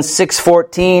in Romans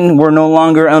 6:14, we're no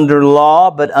longer under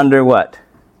law, but under what?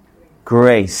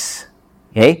 Grace.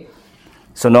 Okay?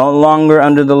 So no longer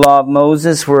under the law of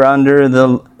Moses, we're under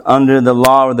the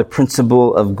law or the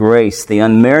principle of grace, the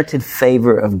unmerited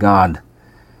favor of God.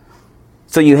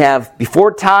 So you have,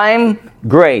 before time,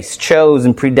 grace, chose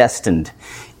and predestined.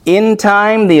 In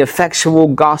time, the effectual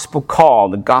gospel call,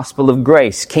 the gospel of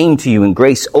grace, came to you, and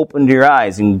grace opened your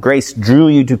eyes, and grace drew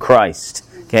you to Christ,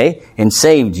 okay, and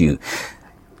saved you.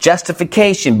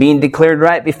 Justification, being declared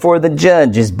right before the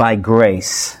judge, is by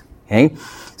grace, okay,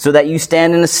 so that you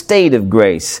stand in a state of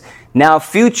grace. Now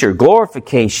future,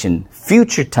 glorification,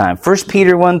 future time. 1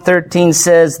 Peter 1:13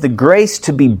 says, the grace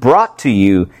to be brought to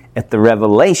you at the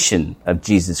revelation of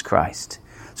Jesus Christ.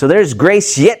 So there's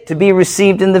grace yet to be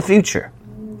received in the future.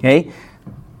 Okay?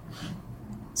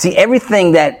 See,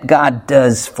 everything that God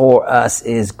does for us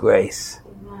is grace.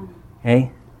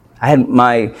 Okay? I had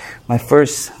my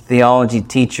first theology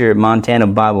teacher at Montana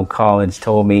Bible College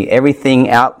told me everything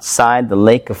outside the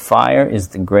lake of fire is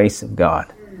the grace of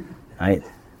God. Right?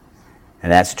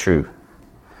 And that's true.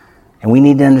 And we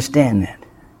need to understand that.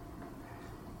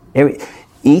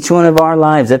 Each one of our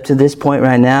lives up to this point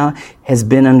right now has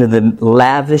been under the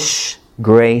lavish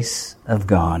grace of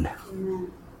God.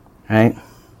 Amen. Right?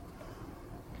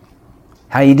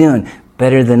 How you doing?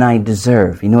 Better than I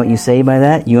deserve. You know what you say by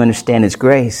that? You understand it's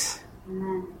grace.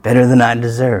 Amen. Better than I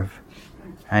deserve.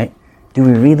 Right? Do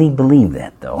we really believe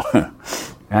that, though?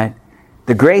 Right?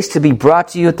 The grace to be brought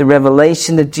to you at the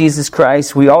revelation of Jesus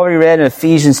Christ. We already read in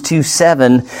Ephesians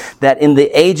 2:7 that in the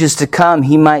ages to come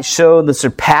He might show the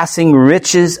surpassing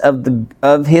riches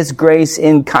of His grace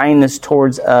in kindness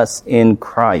towards us in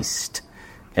Christ.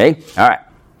 Okay? All right.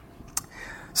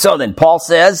 So then, Paul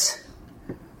says,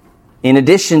 in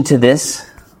addition to this,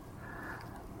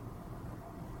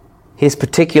 his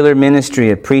particular ministry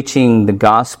of preaching the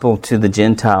gospel to the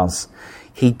Gentiles,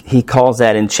 he calls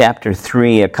that in chapter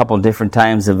 3 a couple different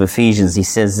times of Ephesians. He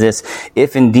says this,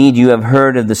 if indeed you have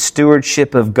heard of the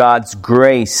stewardship of God's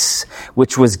grace,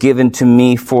 which was given to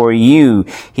me for you.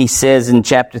 He says in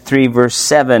chapter 3 verse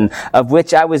 7, of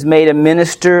which I was made a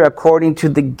minister according to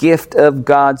the gift of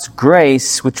God's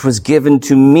grace, which was given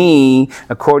to me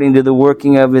according to the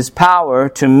working of His power.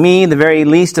 To me, the very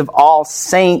least of all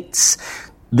saints,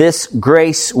 this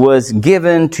grace was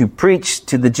given to preach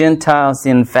to the Gentiles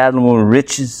the unfathomable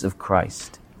riches of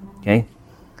Christ. Okay?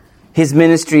 His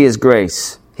ministry is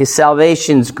grace. His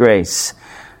salvation's grace.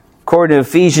 According to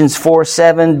Ephesians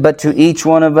 4:7, but to each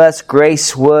one of us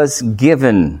grace was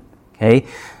given. Okay?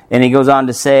 And he goes on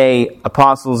to say,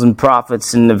 apostles and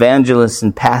prophets and evangelists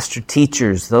and pastor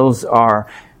teachers, those are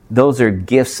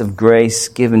gifts of grace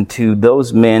given to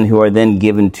those men who are then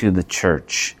given to the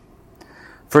church.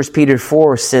 1 Peter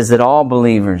 4 says that all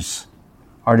believers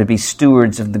are to be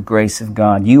stewards of the grace of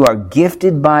God. You are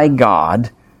gifted by God.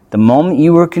 The moment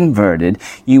you were converted,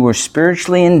 you were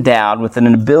spiritually endowed with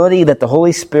an ability that the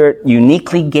Holy Spirit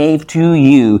uniquely gave to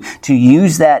you to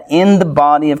use that in the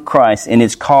body of Christ, and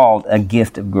it's called a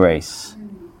gift of grace.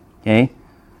 Okay?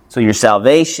 So your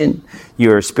salvation,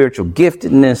 your spiritual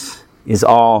giftedness is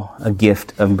all a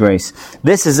gift of grace.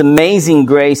 This is amazing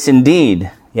grace indeed.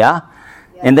 Yeah?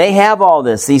 And they have all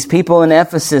this. These people in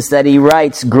Ephesus that he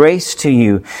writes grace to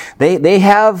you. They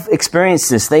have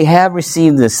experienced this. They have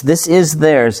received this. This is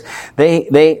theirs.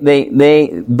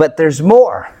 But there's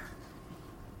more.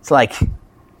 It's like,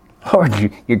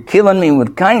 Lord, you're killing me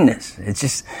with kindness.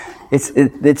 It's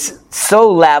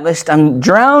so lavished. I'm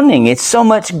drowning. It's so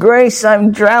much grace.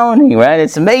 I'm drowning, right?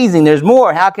 It's amazing. There's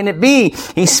more. How can it be?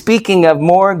 He's speaking of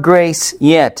more grace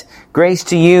yet. Grace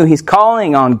to you. He's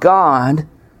calling on God,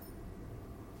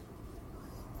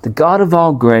 the God of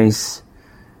all grace,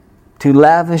 to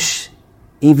lavish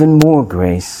even more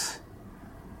grace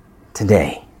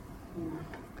today.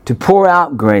 To pour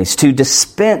out grace, to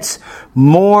dispense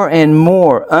more and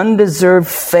more undeserved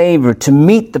favor, to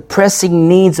meet the pressing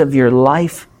needs of your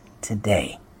life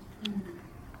today.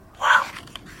 Wow.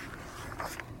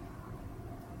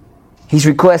 He's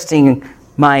requesting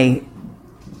my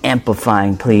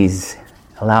amplifying, please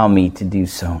allow me to do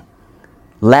so.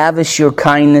 Lavish your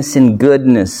kindness and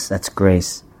goodness, that's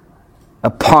grace,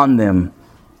 upon them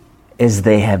as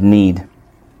they have need.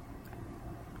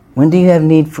 When do you have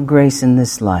need for grace in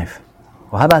this life?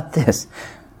 Well, how about this?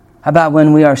 How about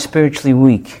when we are spiritually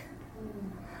weak?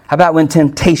 How about when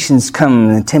temptations come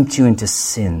and tempt you into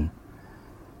sin?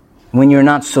 When you're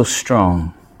not so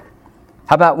strong?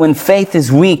 How about when faith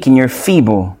is weak and you're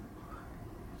feeble?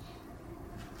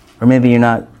 Or maybe you're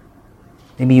not.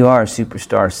 Maybe you are a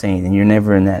superstar saint and you're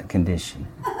never in that condition.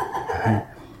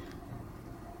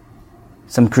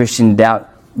 Some Christians doubt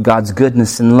God's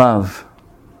goodness and love.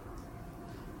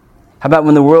 How about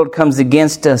when the world comes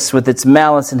against us with its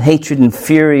malice and hatred and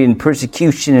fury and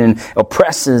persecution and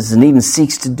oppresses and even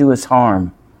seeks to do us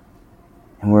harm?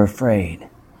 And we're afraid.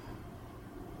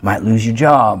 Might lose your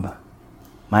job.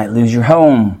 Might lose your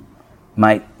home.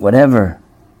 Might whatever.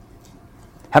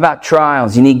 How about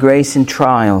trials? You need grace in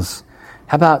trials.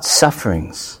 How about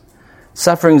sufferings?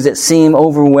 Sufferings that seem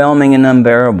overwhelming and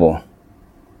unbearable.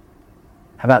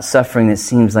 How about suffering that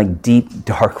seems like deep,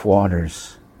 dark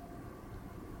waters?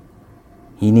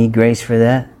 You need grace for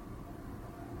that?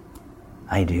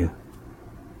 I do.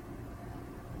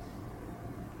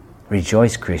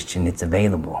 Rejoice, Christian, it's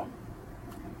available.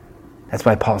 That's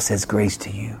why Paul says grace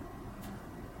to you.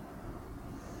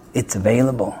 It's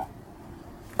available.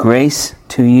 Grace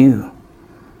to you.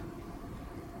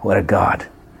 What a God.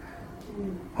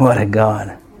 What a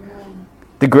God.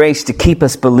 The grace to keep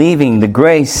us believing. The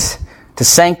grace to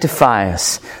sanctify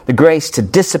us. The grace to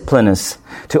discipline us.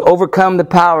 To overcome the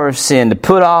power of sin. To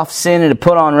put off sin and to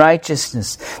put on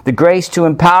righteousness. The grace to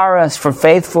empower us for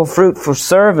faithful, fruitful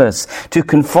service. To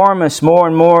conform us more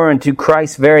and more into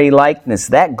Christ's very likeness.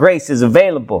 That grace is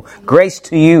available. Grace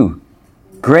to you.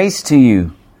 Grace to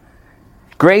you.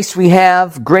 Grace we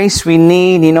have. Grace we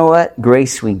need. You know what?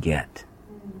 Grace we get.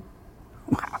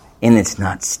 And it's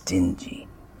not stingy.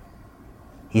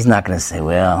 He's not going to say,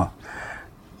 well,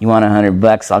 you want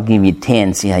 $100, I'll give you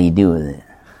 10, see how you do with it.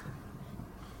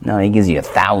 No, He gives you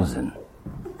 1,000.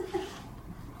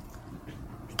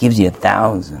 He gives you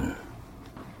 1,000.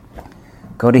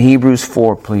 Go to Hebrews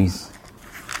 4, please.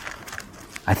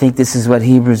 I think this is what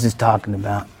Hebrews is talking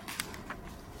about.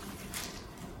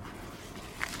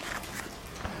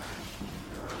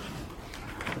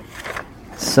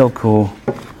 So cool.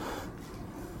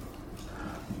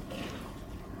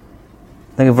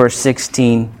 Look at verse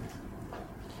 16.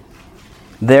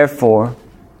 Therefore,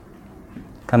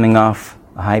 coming off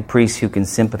a high priest who can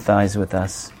sympathize with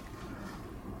us,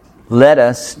 let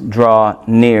us draw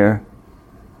near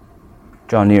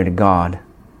to God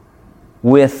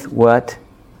with what?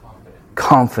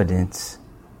 Confidence,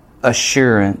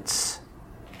 assurance.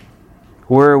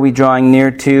 Where are we drawing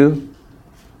near to?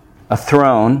 A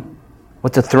throne.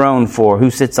 What's a throne for?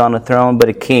 Who sits on a throne but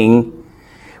a king?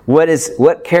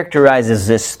 What characterizes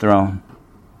this throne?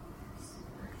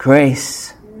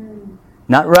 Grace.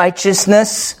 Not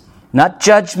righteousness, not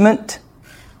judgment.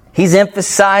 He's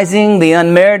emphasizing the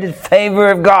unmerited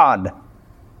favor of God.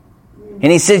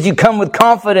 And He says, you come with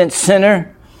confidence,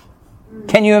 sinner.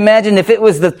 Can you imagine if it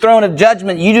was the throne of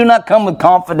judgment? You do not come with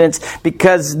confidence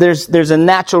because there's a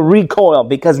natural recoil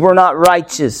because we're not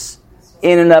righteous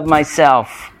in and of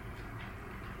myself.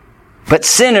 But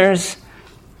sinners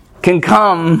can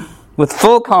come with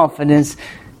full confidence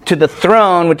to the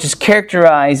throne which is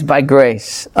characterized by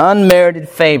grace, unmerited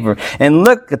favor. And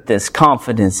look at this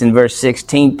confidence in verse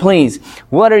 16. Please,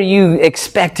 what are you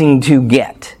expecting to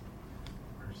get?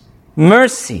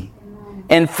 Mercy.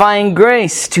 And find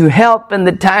grace to help in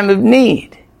the time of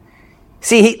need.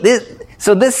 See,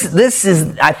 this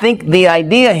is, I think the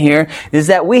idea here is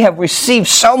that we have received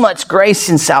so much grace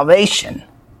in salvation.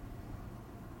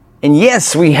 And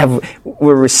yes, we're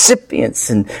recipients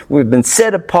and we've been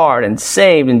set apart and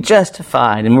saved and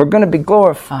justified and we're going to be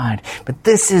glorified. But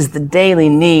this is the daily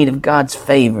need of God's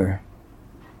favor.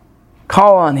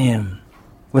 Call on Him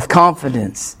with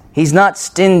confidence. He's not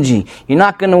stingy. You're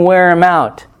not going to wear Him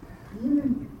out.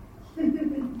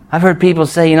 I've heard people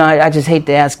say, I just hate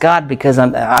to ask God because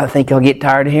I think He'll get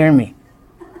tired of hearing me.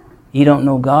 You don't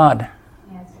know God.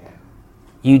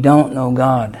 You don't know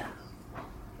God.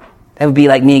 That would be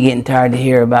like me getting tired to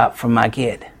hear about from my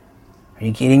kid. Are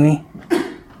you kidding me?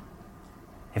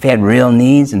 If he had real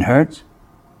needs and hurts,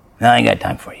 no, I ain't got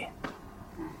time for you.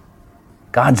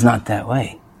 God's not that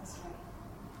way.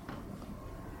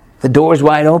 The door's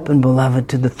wide open, beloved,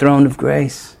 to the throne of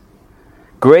grace.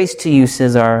 Grace to you,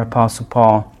 says our Apostle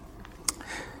Paul.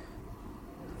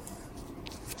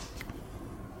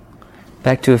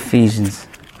 Back to Ephesians.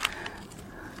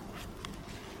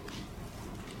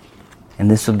 And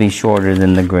this will be shorter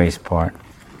than the grace part.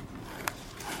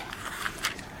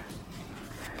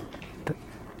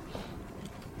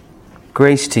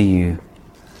 Grace to you.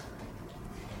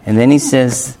 And then he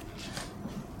says,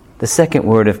 the second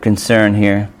word of concern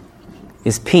here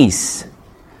is peace.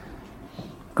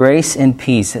 Grace and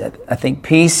peace. I think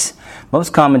peace,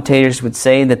 most commentators would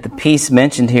say that the peace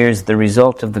mentioned here is the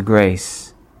result of the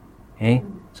grace. Okay?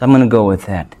 So I'm going to go with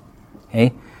that.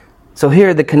 Okay? So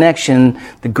here the connection,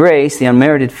 the grace, the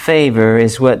unmerited favor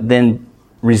is what then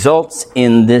results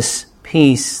in this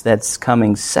peace that's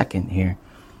coming second here.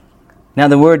 Now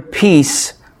the word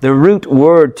peace, the root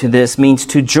word to this means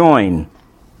to join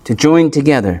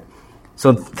together.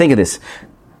 So think of this.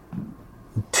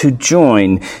 To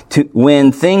join.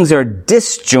 When things are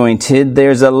disjointed,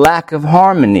 there's a lack of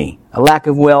harmony, a lack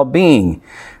of well-being.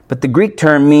 But the Greek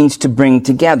term means to bring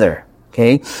together.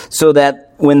 Okay? So that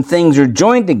when things are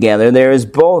joined together, there is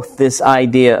both this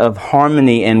idea of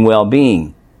harmony and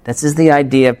well-being. This is the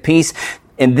idea of peace.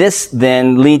 And this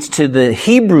then leads to the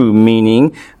Hebrew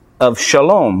meaning of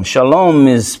shalom. Shalom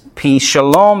is peace.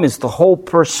 Shalom is the whole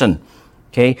person.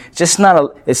 Okay? It's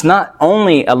not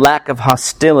only a lack of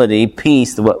hostility,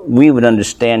 peace, what we would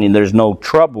understand, and there's no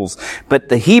troubles, but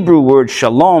the Hebrew word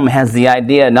shalom has the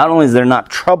idea, not only is there not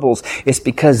troubles, it's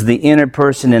because the inner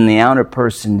person and the outer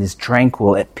person is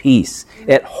tranquil, at peace,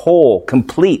 at whole,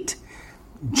 complete,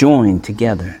 joined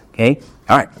together. Okay?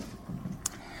 All right.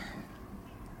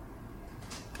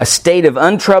 A state of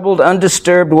untroubled,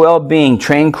 undisturbed well-being,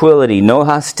 tranquility, no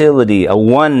hostility, a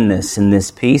oneness in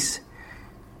this peace.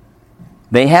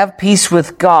 They have peace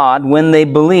with God when they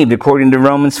believed, according to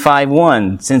Romans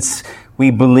 5:1. Since we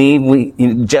believe, we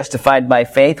justified by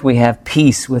faith, we have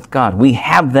peace with God. We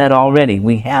have that already.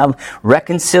 We have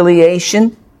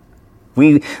reconciliation.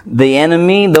 The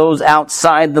enemy, those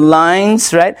outside the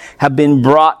lines, right, have been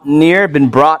brought near, been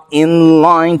brought in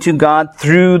line to God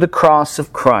through the cross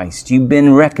of Christ. You've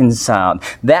been reconciled.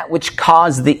 That which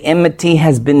caused the enmity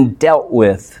has been dealt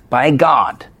with by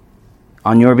God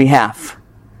on your behalf.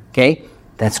 Okay?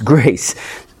 That's grace.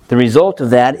 The result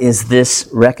of that is this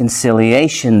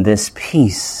reconciliation, this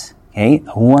peace. Okay?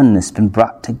 A oneness been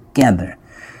brought together.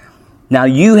 Now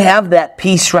you have that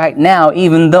peace right now,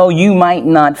 even though you might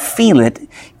not feel it,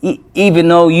 even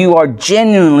though you are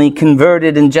genuinely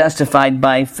converted and justified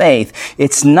by faith.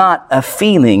 It's not a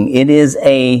feeling. It is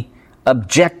a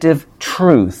objective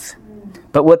truth.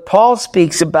 But what Paul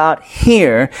speaks about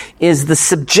here is the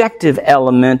subjective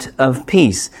element of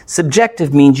peace.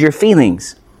 Subjective means your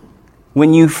feelings.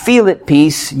 When you feel at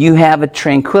peace, you have a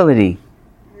tranquility.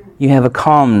 You have a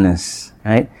calmness,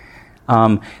 right?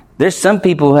 There's some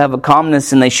people who have a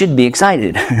calmness and they should be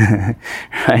excited,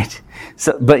 right?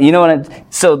 So, but you know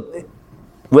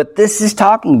what this is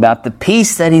talking about, the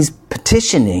peace that he's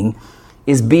petitioning,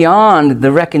 is beyond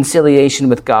the reconciliation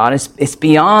with God. It's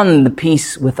beyond the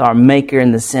peace with our Maker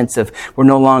in the sense of we're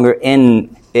no longer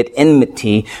at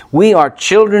enmity. We are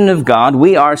children of God.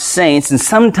 We are saints, and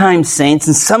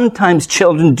sometimes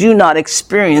children do not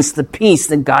experience the peace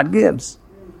that God gives.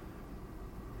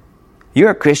 You're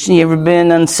a Christian. You ever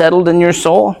been unsettled in your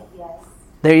soul? Yes.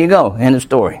 There you go. End of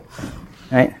story.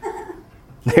 Right?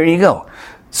 There you go.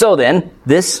 So then,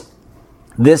 the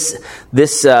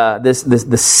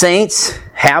saints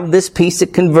have this peace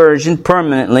at conversion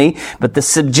permanently, but the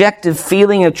subjective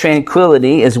feeling of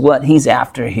tranquility is what he's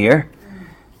after here.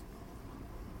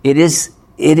 It is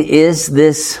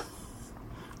this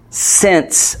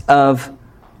sense of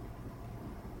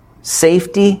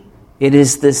safety. It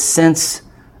is this sense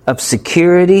of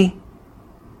security.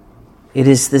 It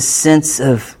is this sense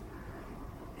of,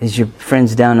 as your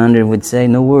friends down under would say,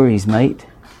 no worries, mate.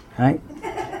 Right?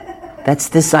 That's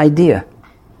this idea.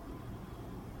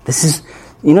 This is,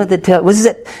 you know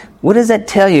what does that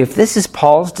tell you? If this is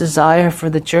Paul's desire for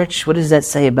the church, what does that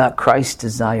say about Christ's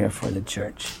desire for the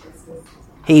church?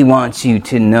 He wants you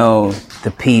to know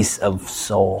the peace of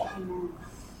soul.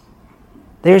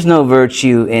 There's no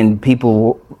virtue in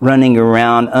people running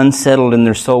around unsettled in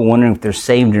their soul, wondering if they're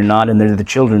saved or not, and they're the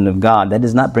children of God. That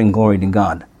does not bring glory to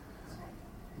God.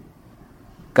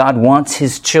 God wants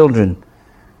His children.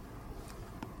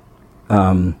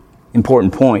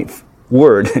 Important point.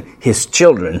 Word, His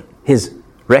children, His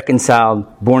reconciled,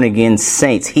 born-again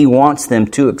saints. He wants them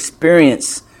to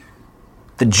experience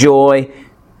the joy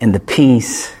and the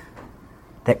peace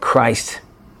that Christ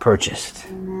purchased.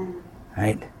 Amen.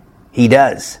 Right? He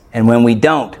does. And when we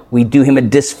don't, we do Him a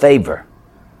disfavor.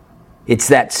 It's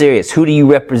that serious. Who do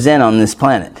you represent on this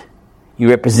planet? You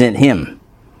represent Him.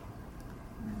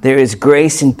 There is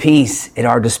grace and peace at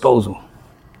our disposal.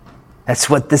 That's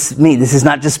what this means. This is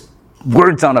not just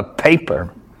words on a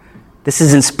paper. This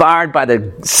is inspired by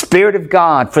the Spirit of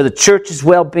God for the church's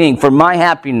well-being, for my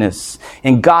happiness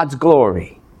and God's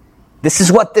glory. This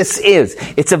is what this is.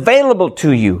 It's available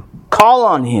to you. Call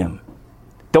on Him.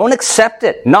 Don't accept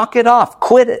it. Knock it off.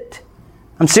 Quit it.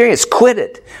 I'm serious. Quit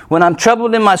it. When I'm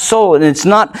troubled in my soul and it's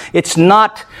not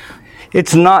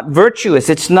virtuous,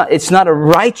 it's not a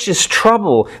righteous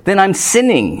trouble, then I'm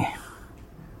sinning.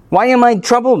 Why am I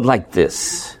troubled like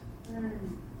this?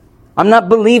 I'm not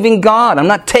believing God. I'm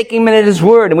not taking Him at His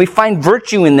word. And we find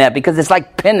virtue in that because it's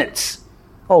like penance.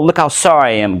 Oh, look how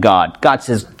sorry I am, God. God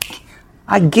says,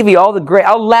 I give you all the grace.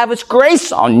 I'll lavish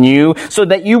grace on you so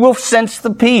that you will sense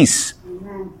the peace.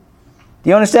 Amen. Do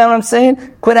you understand what I'm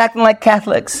saying? Quit acting like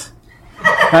Catholics.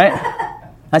 Right?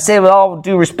 I say it with all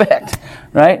due respect.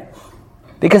 Right?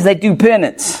 Because they do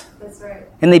penance. That's right.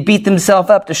 And they beat themselves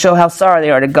up to show how sorry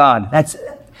they are to God.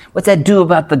 What's that do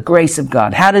about the grace of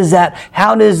God? How does that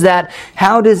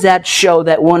show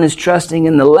that one is trusting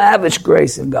in the lavish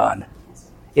grace of God?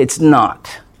 It's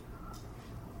not.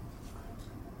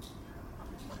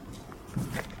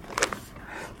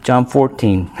 John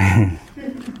 14.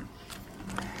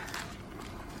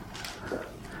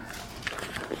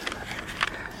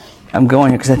 I'm going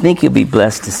here because I think you'll be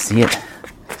blessed to see it.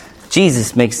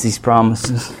 Jesus makes these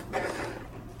promises.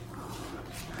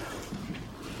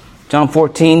 John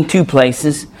 14, 2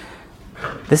 places.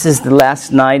 This is the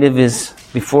last night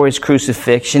before his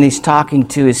crucifixion. He's talking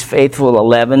to his faithful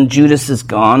 11. Judas is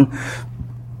gone.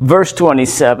 Verse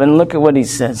 27, look at what he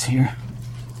says here.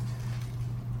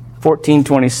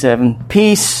 14:27.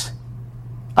 Peace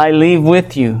I leave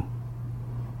with you.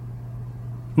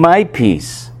 My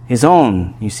peace, his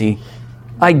own, you see,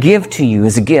 I give to you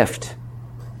as a gift.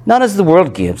 Not as the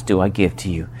world gives do I give to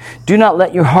you. Do not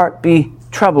let your heart be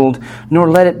troubled, nor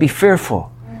let it be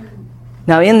fearful.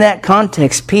 Now in that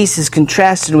context, peace is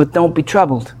contrasted with don't be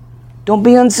troubled. Don't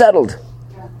be unsettled.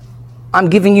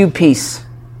 I'm giving you peace.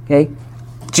 Okay?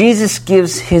 Jesus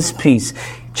gives His peace.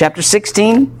 Chapter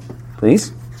 16,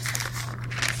 please.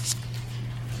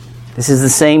 This is the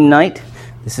same night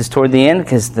This is toward the end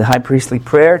because the high priestly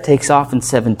prayer takes off in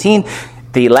 17.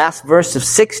 The last verse of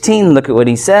 16, look at what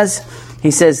he says.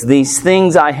 He says, these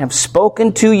things I have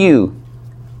spoken to you.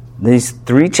 These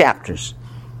 3 chapters.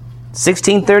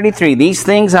 16:33, these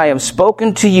things I have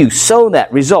spoken to you so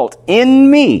that, result,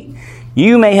 in me,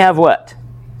 you may have what?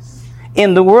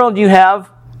 In the world you have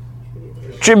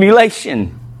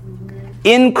tribulation.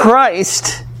 In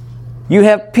Christ you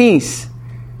have peace.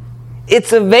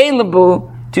 It's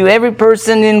available to every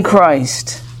person in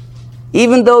Christ.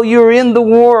 Even though you're in the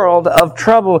world of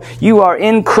trouble, you are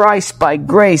in Christ by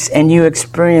grace and you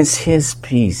experience His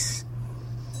peace.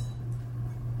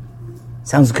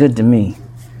 Sounds good to me.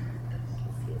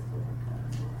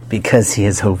 Because He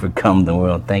has overcome the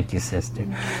world. Thank you, sister.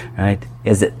 Right?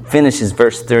 As it finishes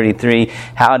verse 33,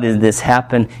 how did this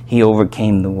happen? He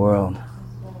overcame the world.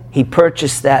 He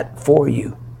purchased that for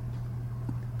you.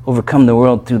 Overcome the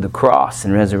world through the cross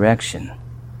and resurrection.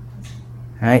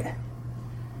 Right?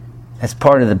 That's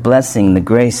part of the blessing, the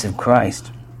grace of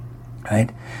Christ. Right?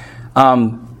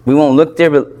 We won't look there,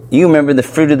 but you remember the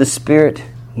fruit of the Spirit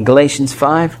in Galatians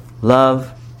 5?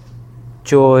 Love,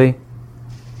 joy.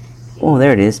 Oh,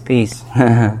 there it is, peace.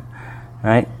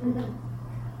 Right?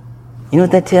 You know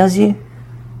what that tells you?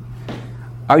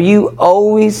 Are you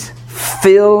always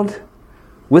filled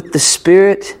with the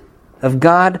Spirit of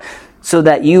God so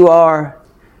that you are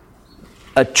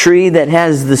a tree that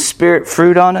has the Spirit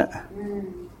fruit on it?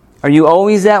 Are you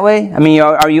always that way? I mean,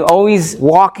 are you always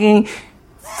walking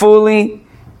fully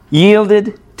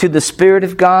yielded to the Spirit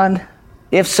of God?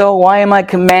 If so, why am I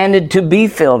commanded to be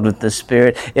filled with the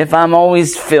Spirit if I'm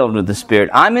always filled with the Spirit?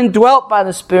 I'm indwelt by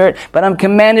the Spirit, but I'm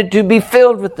commanded to be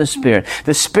filled with the Spirit.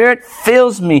 The Spirit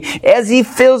fills me. As He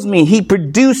fills me, He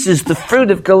produces the fruit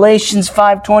of Galatians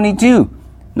 5:22.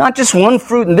 Not just one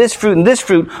fruit and this fruit and this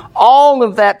fruit. All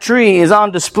of that tree is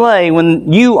on display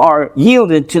when you are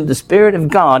yielded to the Spirit of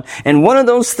God. And one of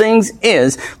those things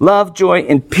is love, joy,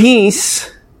 and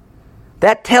peace.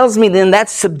 That tells me then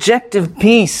that's subjective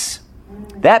peace.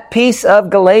 That peace of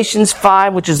Galatians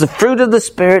 5, which is the fruit of the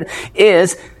Spirit,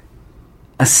 is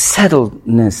a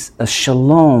settledness, a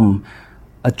shalom,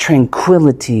 a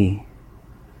tranquility.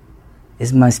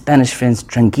 Is my Spanish friends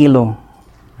tranquilo?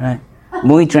 Right?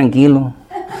 Muy tranquilo.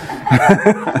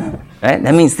 Right?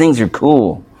 That means things are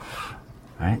cool.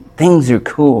 Right? Things are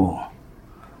cool.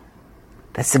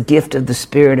 That's the gift of the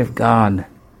Spirit of God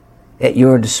at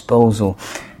your disposal.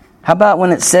 How about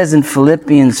when it says in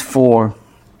Philippians 4,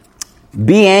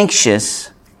 be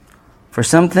anxious for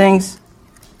some things?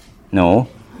 No.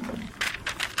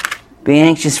 Be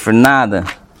anxious for nada.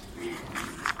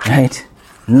 Right?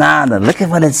 Nada. Look at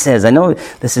what it says. I know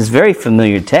this is very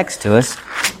familiar text to us.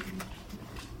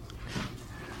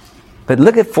 But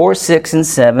look at 4, 6, and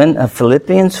 7 of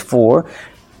Philippians 4,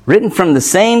 written from the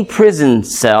same prison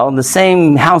cell, the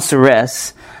same house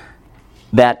arrest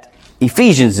that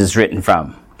Ephesians is written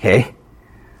from. Okay?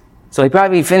 So he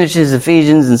probably finishes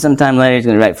Ephesians and sometime later he's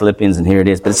going to write Philippians, and here it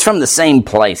is. But it's from the same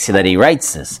place that he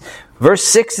writes this. Verse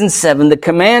 6 and 7, the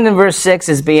command in verse 6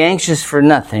 is be anxious for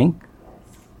nothing,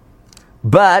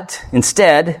 but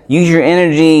instead use your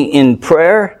energy in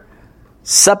prayer,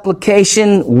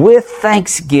 supplication with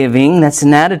thanksgiving. That's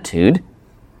an attitude.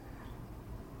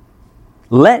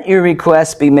 Let your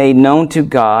requests be made known to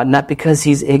God, not because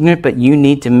He's ignorant, but you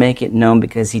need to make it known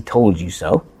because He told you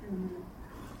so.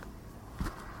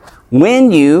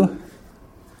 When you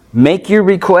make your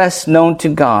requests known to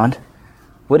God,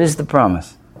 what is the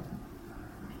promise?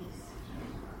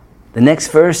 The next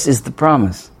verse is the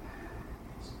promise.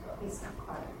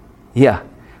 Yeah.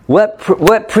 What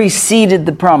preceded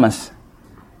the promise?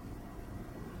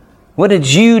 What did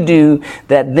you do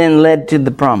that then led to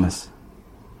the promise?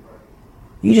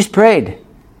 You just prayed.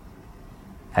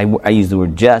 I use the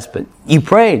word just, but you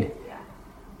prayed.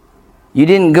 You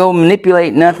didn't go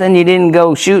manipulate nothing. You didn't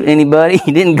go shoot anybody.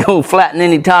 You didn't go flatten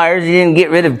any tires. You didn't get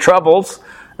rid of troubles,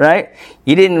 right?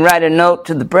 You didn't write a note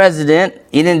to the president.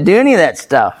 You didn't do any of that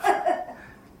stuff.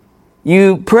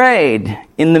 You prayed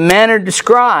in the manner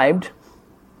described.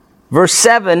 Verse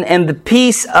 7, and the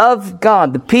peace of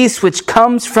God, the peace which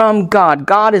comes from God.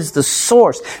 God is the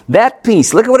source. That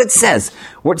peace, look at what it says.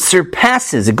 What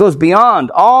surpasses, it goes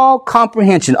beyond all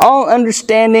comprehension, all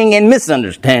understanding and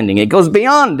misunderstanding. It goes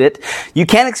beyond it. You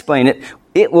can't explain it.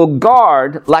 It will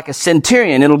guard like a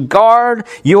centurion. It'll guard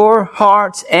your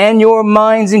hearts and your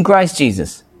minds in Christ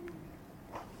Jesus.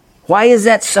 Why is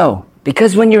that so?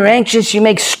 Because when you're anxious, you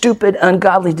make stupid,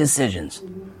 ungodly decisions.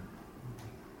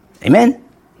 Amen?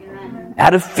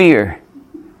 Out of fear.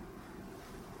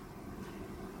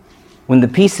 When the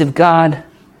peace of God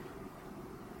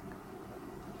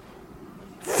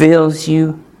fills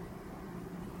you,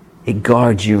 It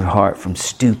guards your heart from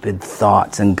stupid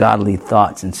thoughts, ungodly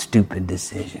thoughts, and stupid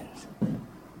decisions.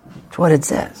 That's what it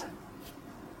says.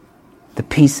 The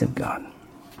peace of God.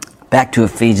 Back to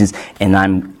Ephesians, and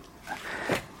I'm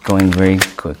going very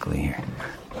quickly here.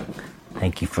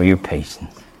 Thank you for your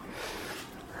patience.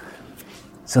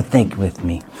 So think with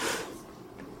me.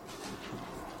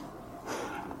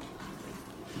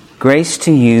 Grace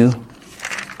to you,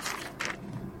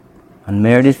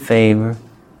 unmerited favor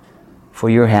for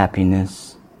your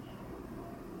happiness,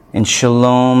 and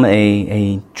shalom,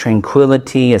 a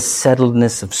tranquility, a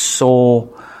settledness of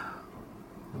soul,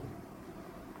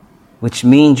 which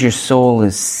means your soul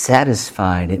is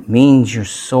satisfied. It means your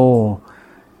soul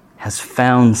has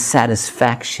found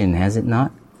satisfaction, has it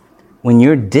not? When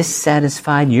you're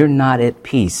dissatisfied, you're not at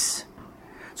peace.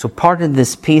 So part of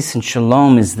this peace and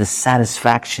shalom is the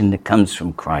satisfaction that comes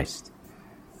from Christ.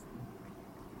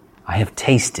 I have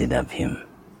tasted of Him.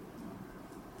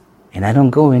 And I don't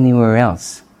go anywhere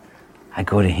else. I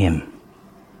go to Him.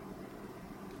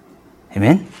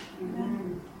 Amen?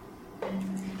 Amen.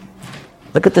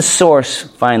 Look at the source,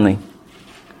 finally.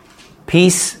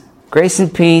 Peace, grace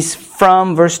and peace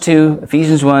from, verse 2,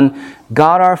 Ephesians 1,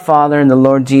 God our Father and the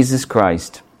Lord Jesus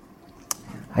Christ.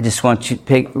 I just want you to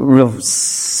pick real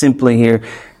simply here.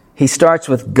 He starts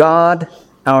with God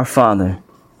our Father.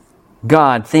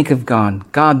 God, think of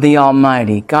God. God the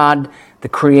Almighty. God the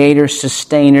Creator,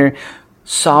 Sustainer,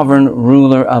 Sovereign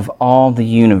Ruler of all the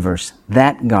universe.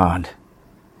 That God.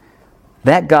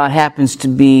 That God happens to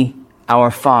be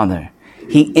our Father.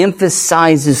 He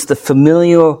emphasizes the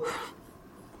familial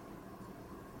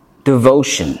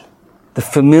devotion, the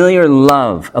familiar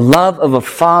love, a love of a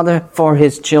father for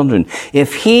his children.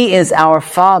 If He is our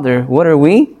Father, what are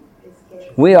we?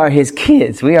 We are His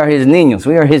kids. We are His niños.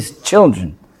 We are His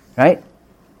children, right?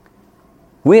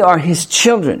 We are His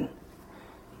children.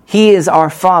 He is our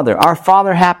Father. Our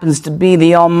Father happens to be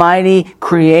the Almighty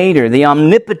Creator, the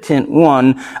omnipotent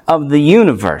one of the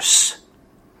universe.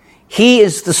 He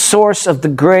is the source of the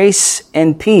grace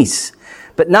and peace.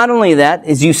 But not only that,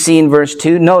 as you see in verse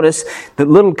 2, notice the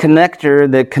little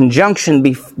connector, the conjunction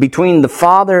between the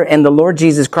Father and the Lord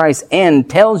Jesus Christ, and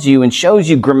tells you and shows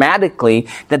you grammatically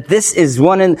that this is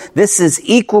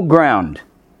equal ground.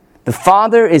 The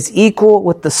Father is equal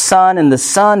with the Son, and the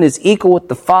Son is equal with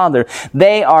the Father.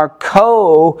 They are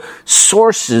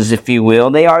co-sources, if you will.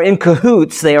 They are in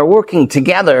cahoots. They are working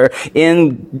together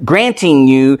in granting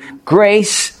you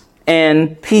grace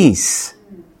and peace.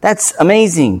 That's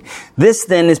amazing. This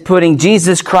then is putting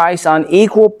Jesus Christ on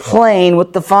equal plane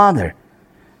with the Father.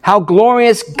 How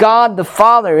glorious God the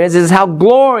Father is how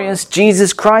glorious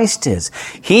Jesus Christ is.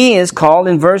 He is called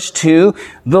in verse 2,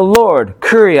 the Lord,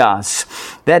 Kyrios.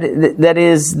 That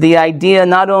is the idea,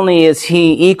 not only is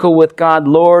He equal with God,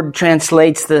 Lord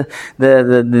translates the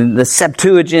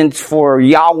Septuagint for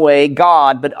Yahweh,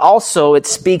 God, but also it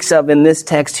speaks of in this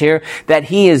text here that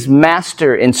He is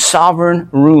master and sovereign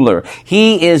ruler.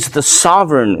 He is the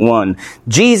sovereign one.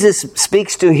 Jesus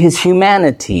speaks to His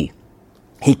humanity.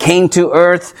 He came to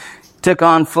earth, took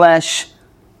on flesh,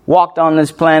 walked on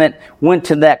this planet, went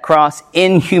to that cross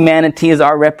in humanity as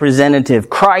our representative.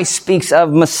 Christ speaks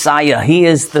of Messiah. He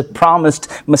is the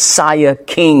promised Messiah,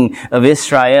 King of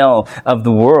Israel, of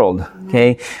the world.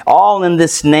 Okay? All in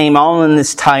this name, all in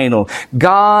this title.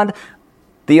 God,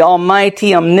 the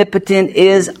Almighty, Omnipotent,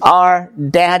 is our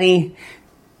Daddy.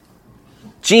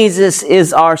 Jesus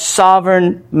is our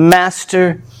sovereign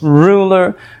master,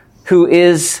 ruler, who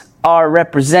is our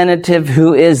representative,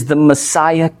 who is the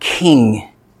Messiah King.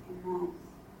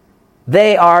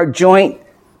 They are joint,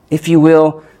 if you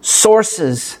will,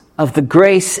 sources of the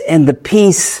grace and the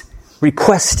peace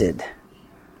requested.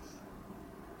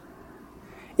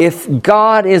 If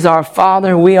God is our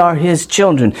Father, we are His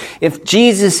children. If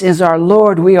Jesus is our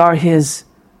Lord, we are His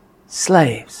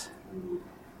slaves.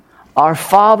 Our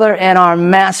Father and our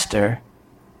Master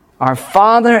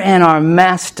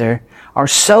are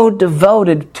so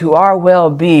devoted to our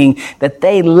well-being that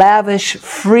they lavish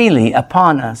freely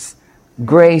upon us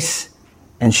grace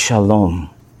and shalom,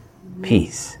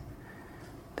 peace.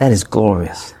 That is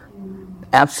glorious.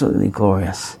 Absolutely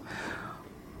glorious.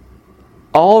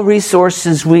 All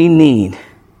resources we need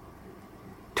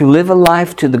to live a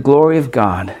life to the glory of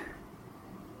God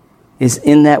is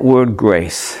in that word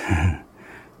grace.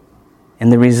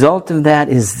 And the result of that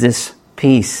is this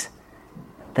peace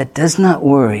that does not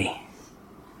worry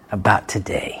about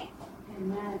today.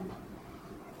 Amen.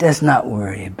 Does not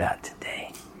worry about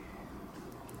today.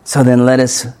 So then let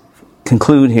us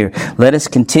conclude here. Let us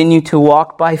continue to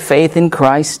walk by faith in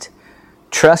Christ,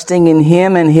 trusting in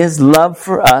Him and His love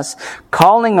for us,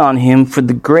 calling on Him for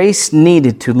the grace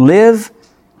needed to live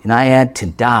and I had to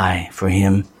die for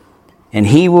him. And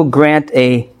he will grant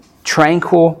a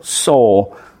tranquil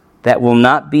soul that will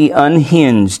not be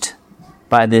unhinged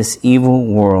by this evil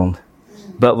world,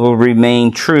 but will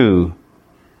remain true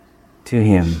to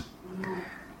him.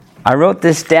 I wrote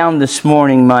this down this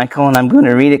morning, Michael, and I'm going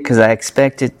to read it because I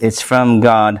expect it's from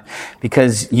God.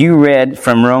 Because you read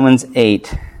from Romans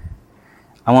 8.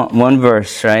 I want one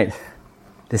verse, right?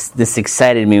 This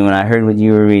excited me when I heard what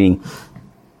you were reading.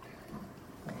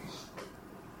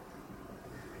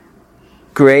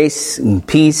 Grace and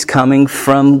peace coming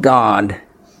from God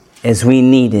as we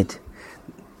need it.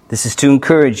 This is to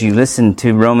encourage you. Listen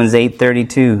to Romans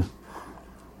 8:32.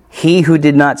 He who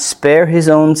did not spare his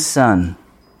own son,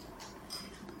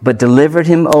 but delivered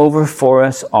him over for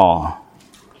us all,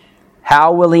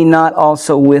 how will he not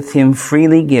also with him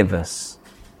freely give us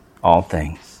all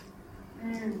things?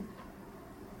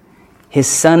 His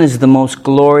son is the most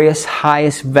glorious,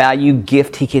 highest value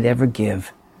gift he could ever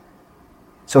give.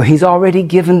 So he's already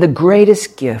given the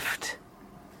greatest gift.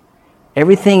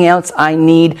 Everything else I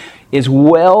need is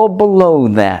well below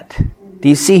that. Do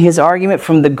you see his argument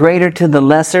from the greater to the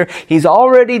lesser? He's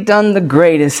already done the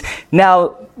greatest.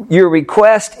 Now, your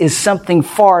request is something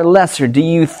far lesser. Do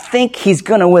you think he's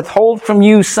going to withhold from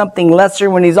you something lesser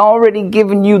when he's already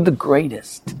given you the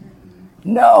greatest?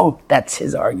 No, that's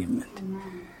his argument.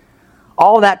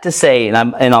 All that to say,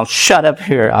 and I'll shut up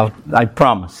here, I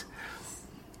promise.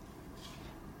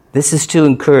 This is to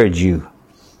encourage you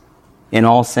in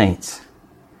all saints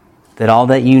that all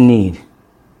that you need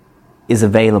is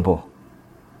available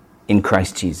in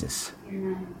Christ Jesus.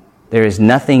 There is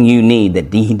nothing you need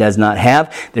that he does not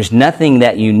have. There's nothing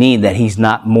that you need that he's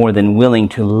not more than willing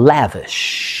to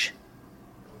lavish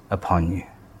upon you.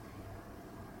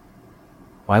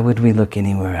 Why would we look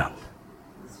anywhere else?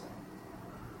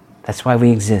 That's why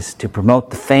we exist, to promote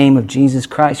the fame of Jesus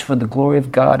Christ for the glory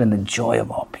of God and the joy of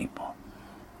all people.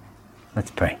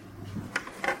 Let's pray.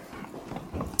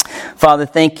 Father,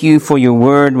 thank you for your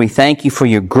word. We thank you for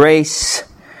your grace.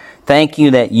 Thank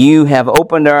you that you have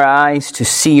opened our eyes to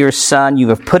see your Son. You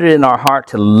have put it in our heart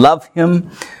to love him.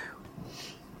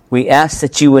 We ask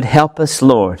that you would help us,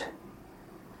 Lord,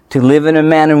 to live in a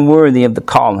manner worthy of the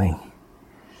calling.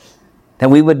 That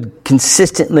we would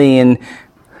consistently and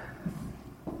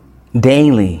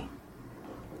daily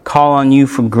call on you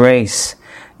for grace,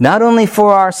 not only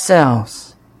for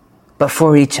ourselves, but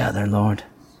for each other, Lord.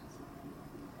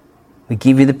 We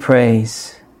give you the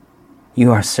praise.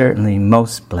 You are certainly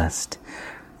most blessed.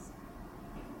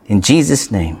 In Jesus'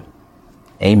 name,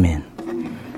 amen.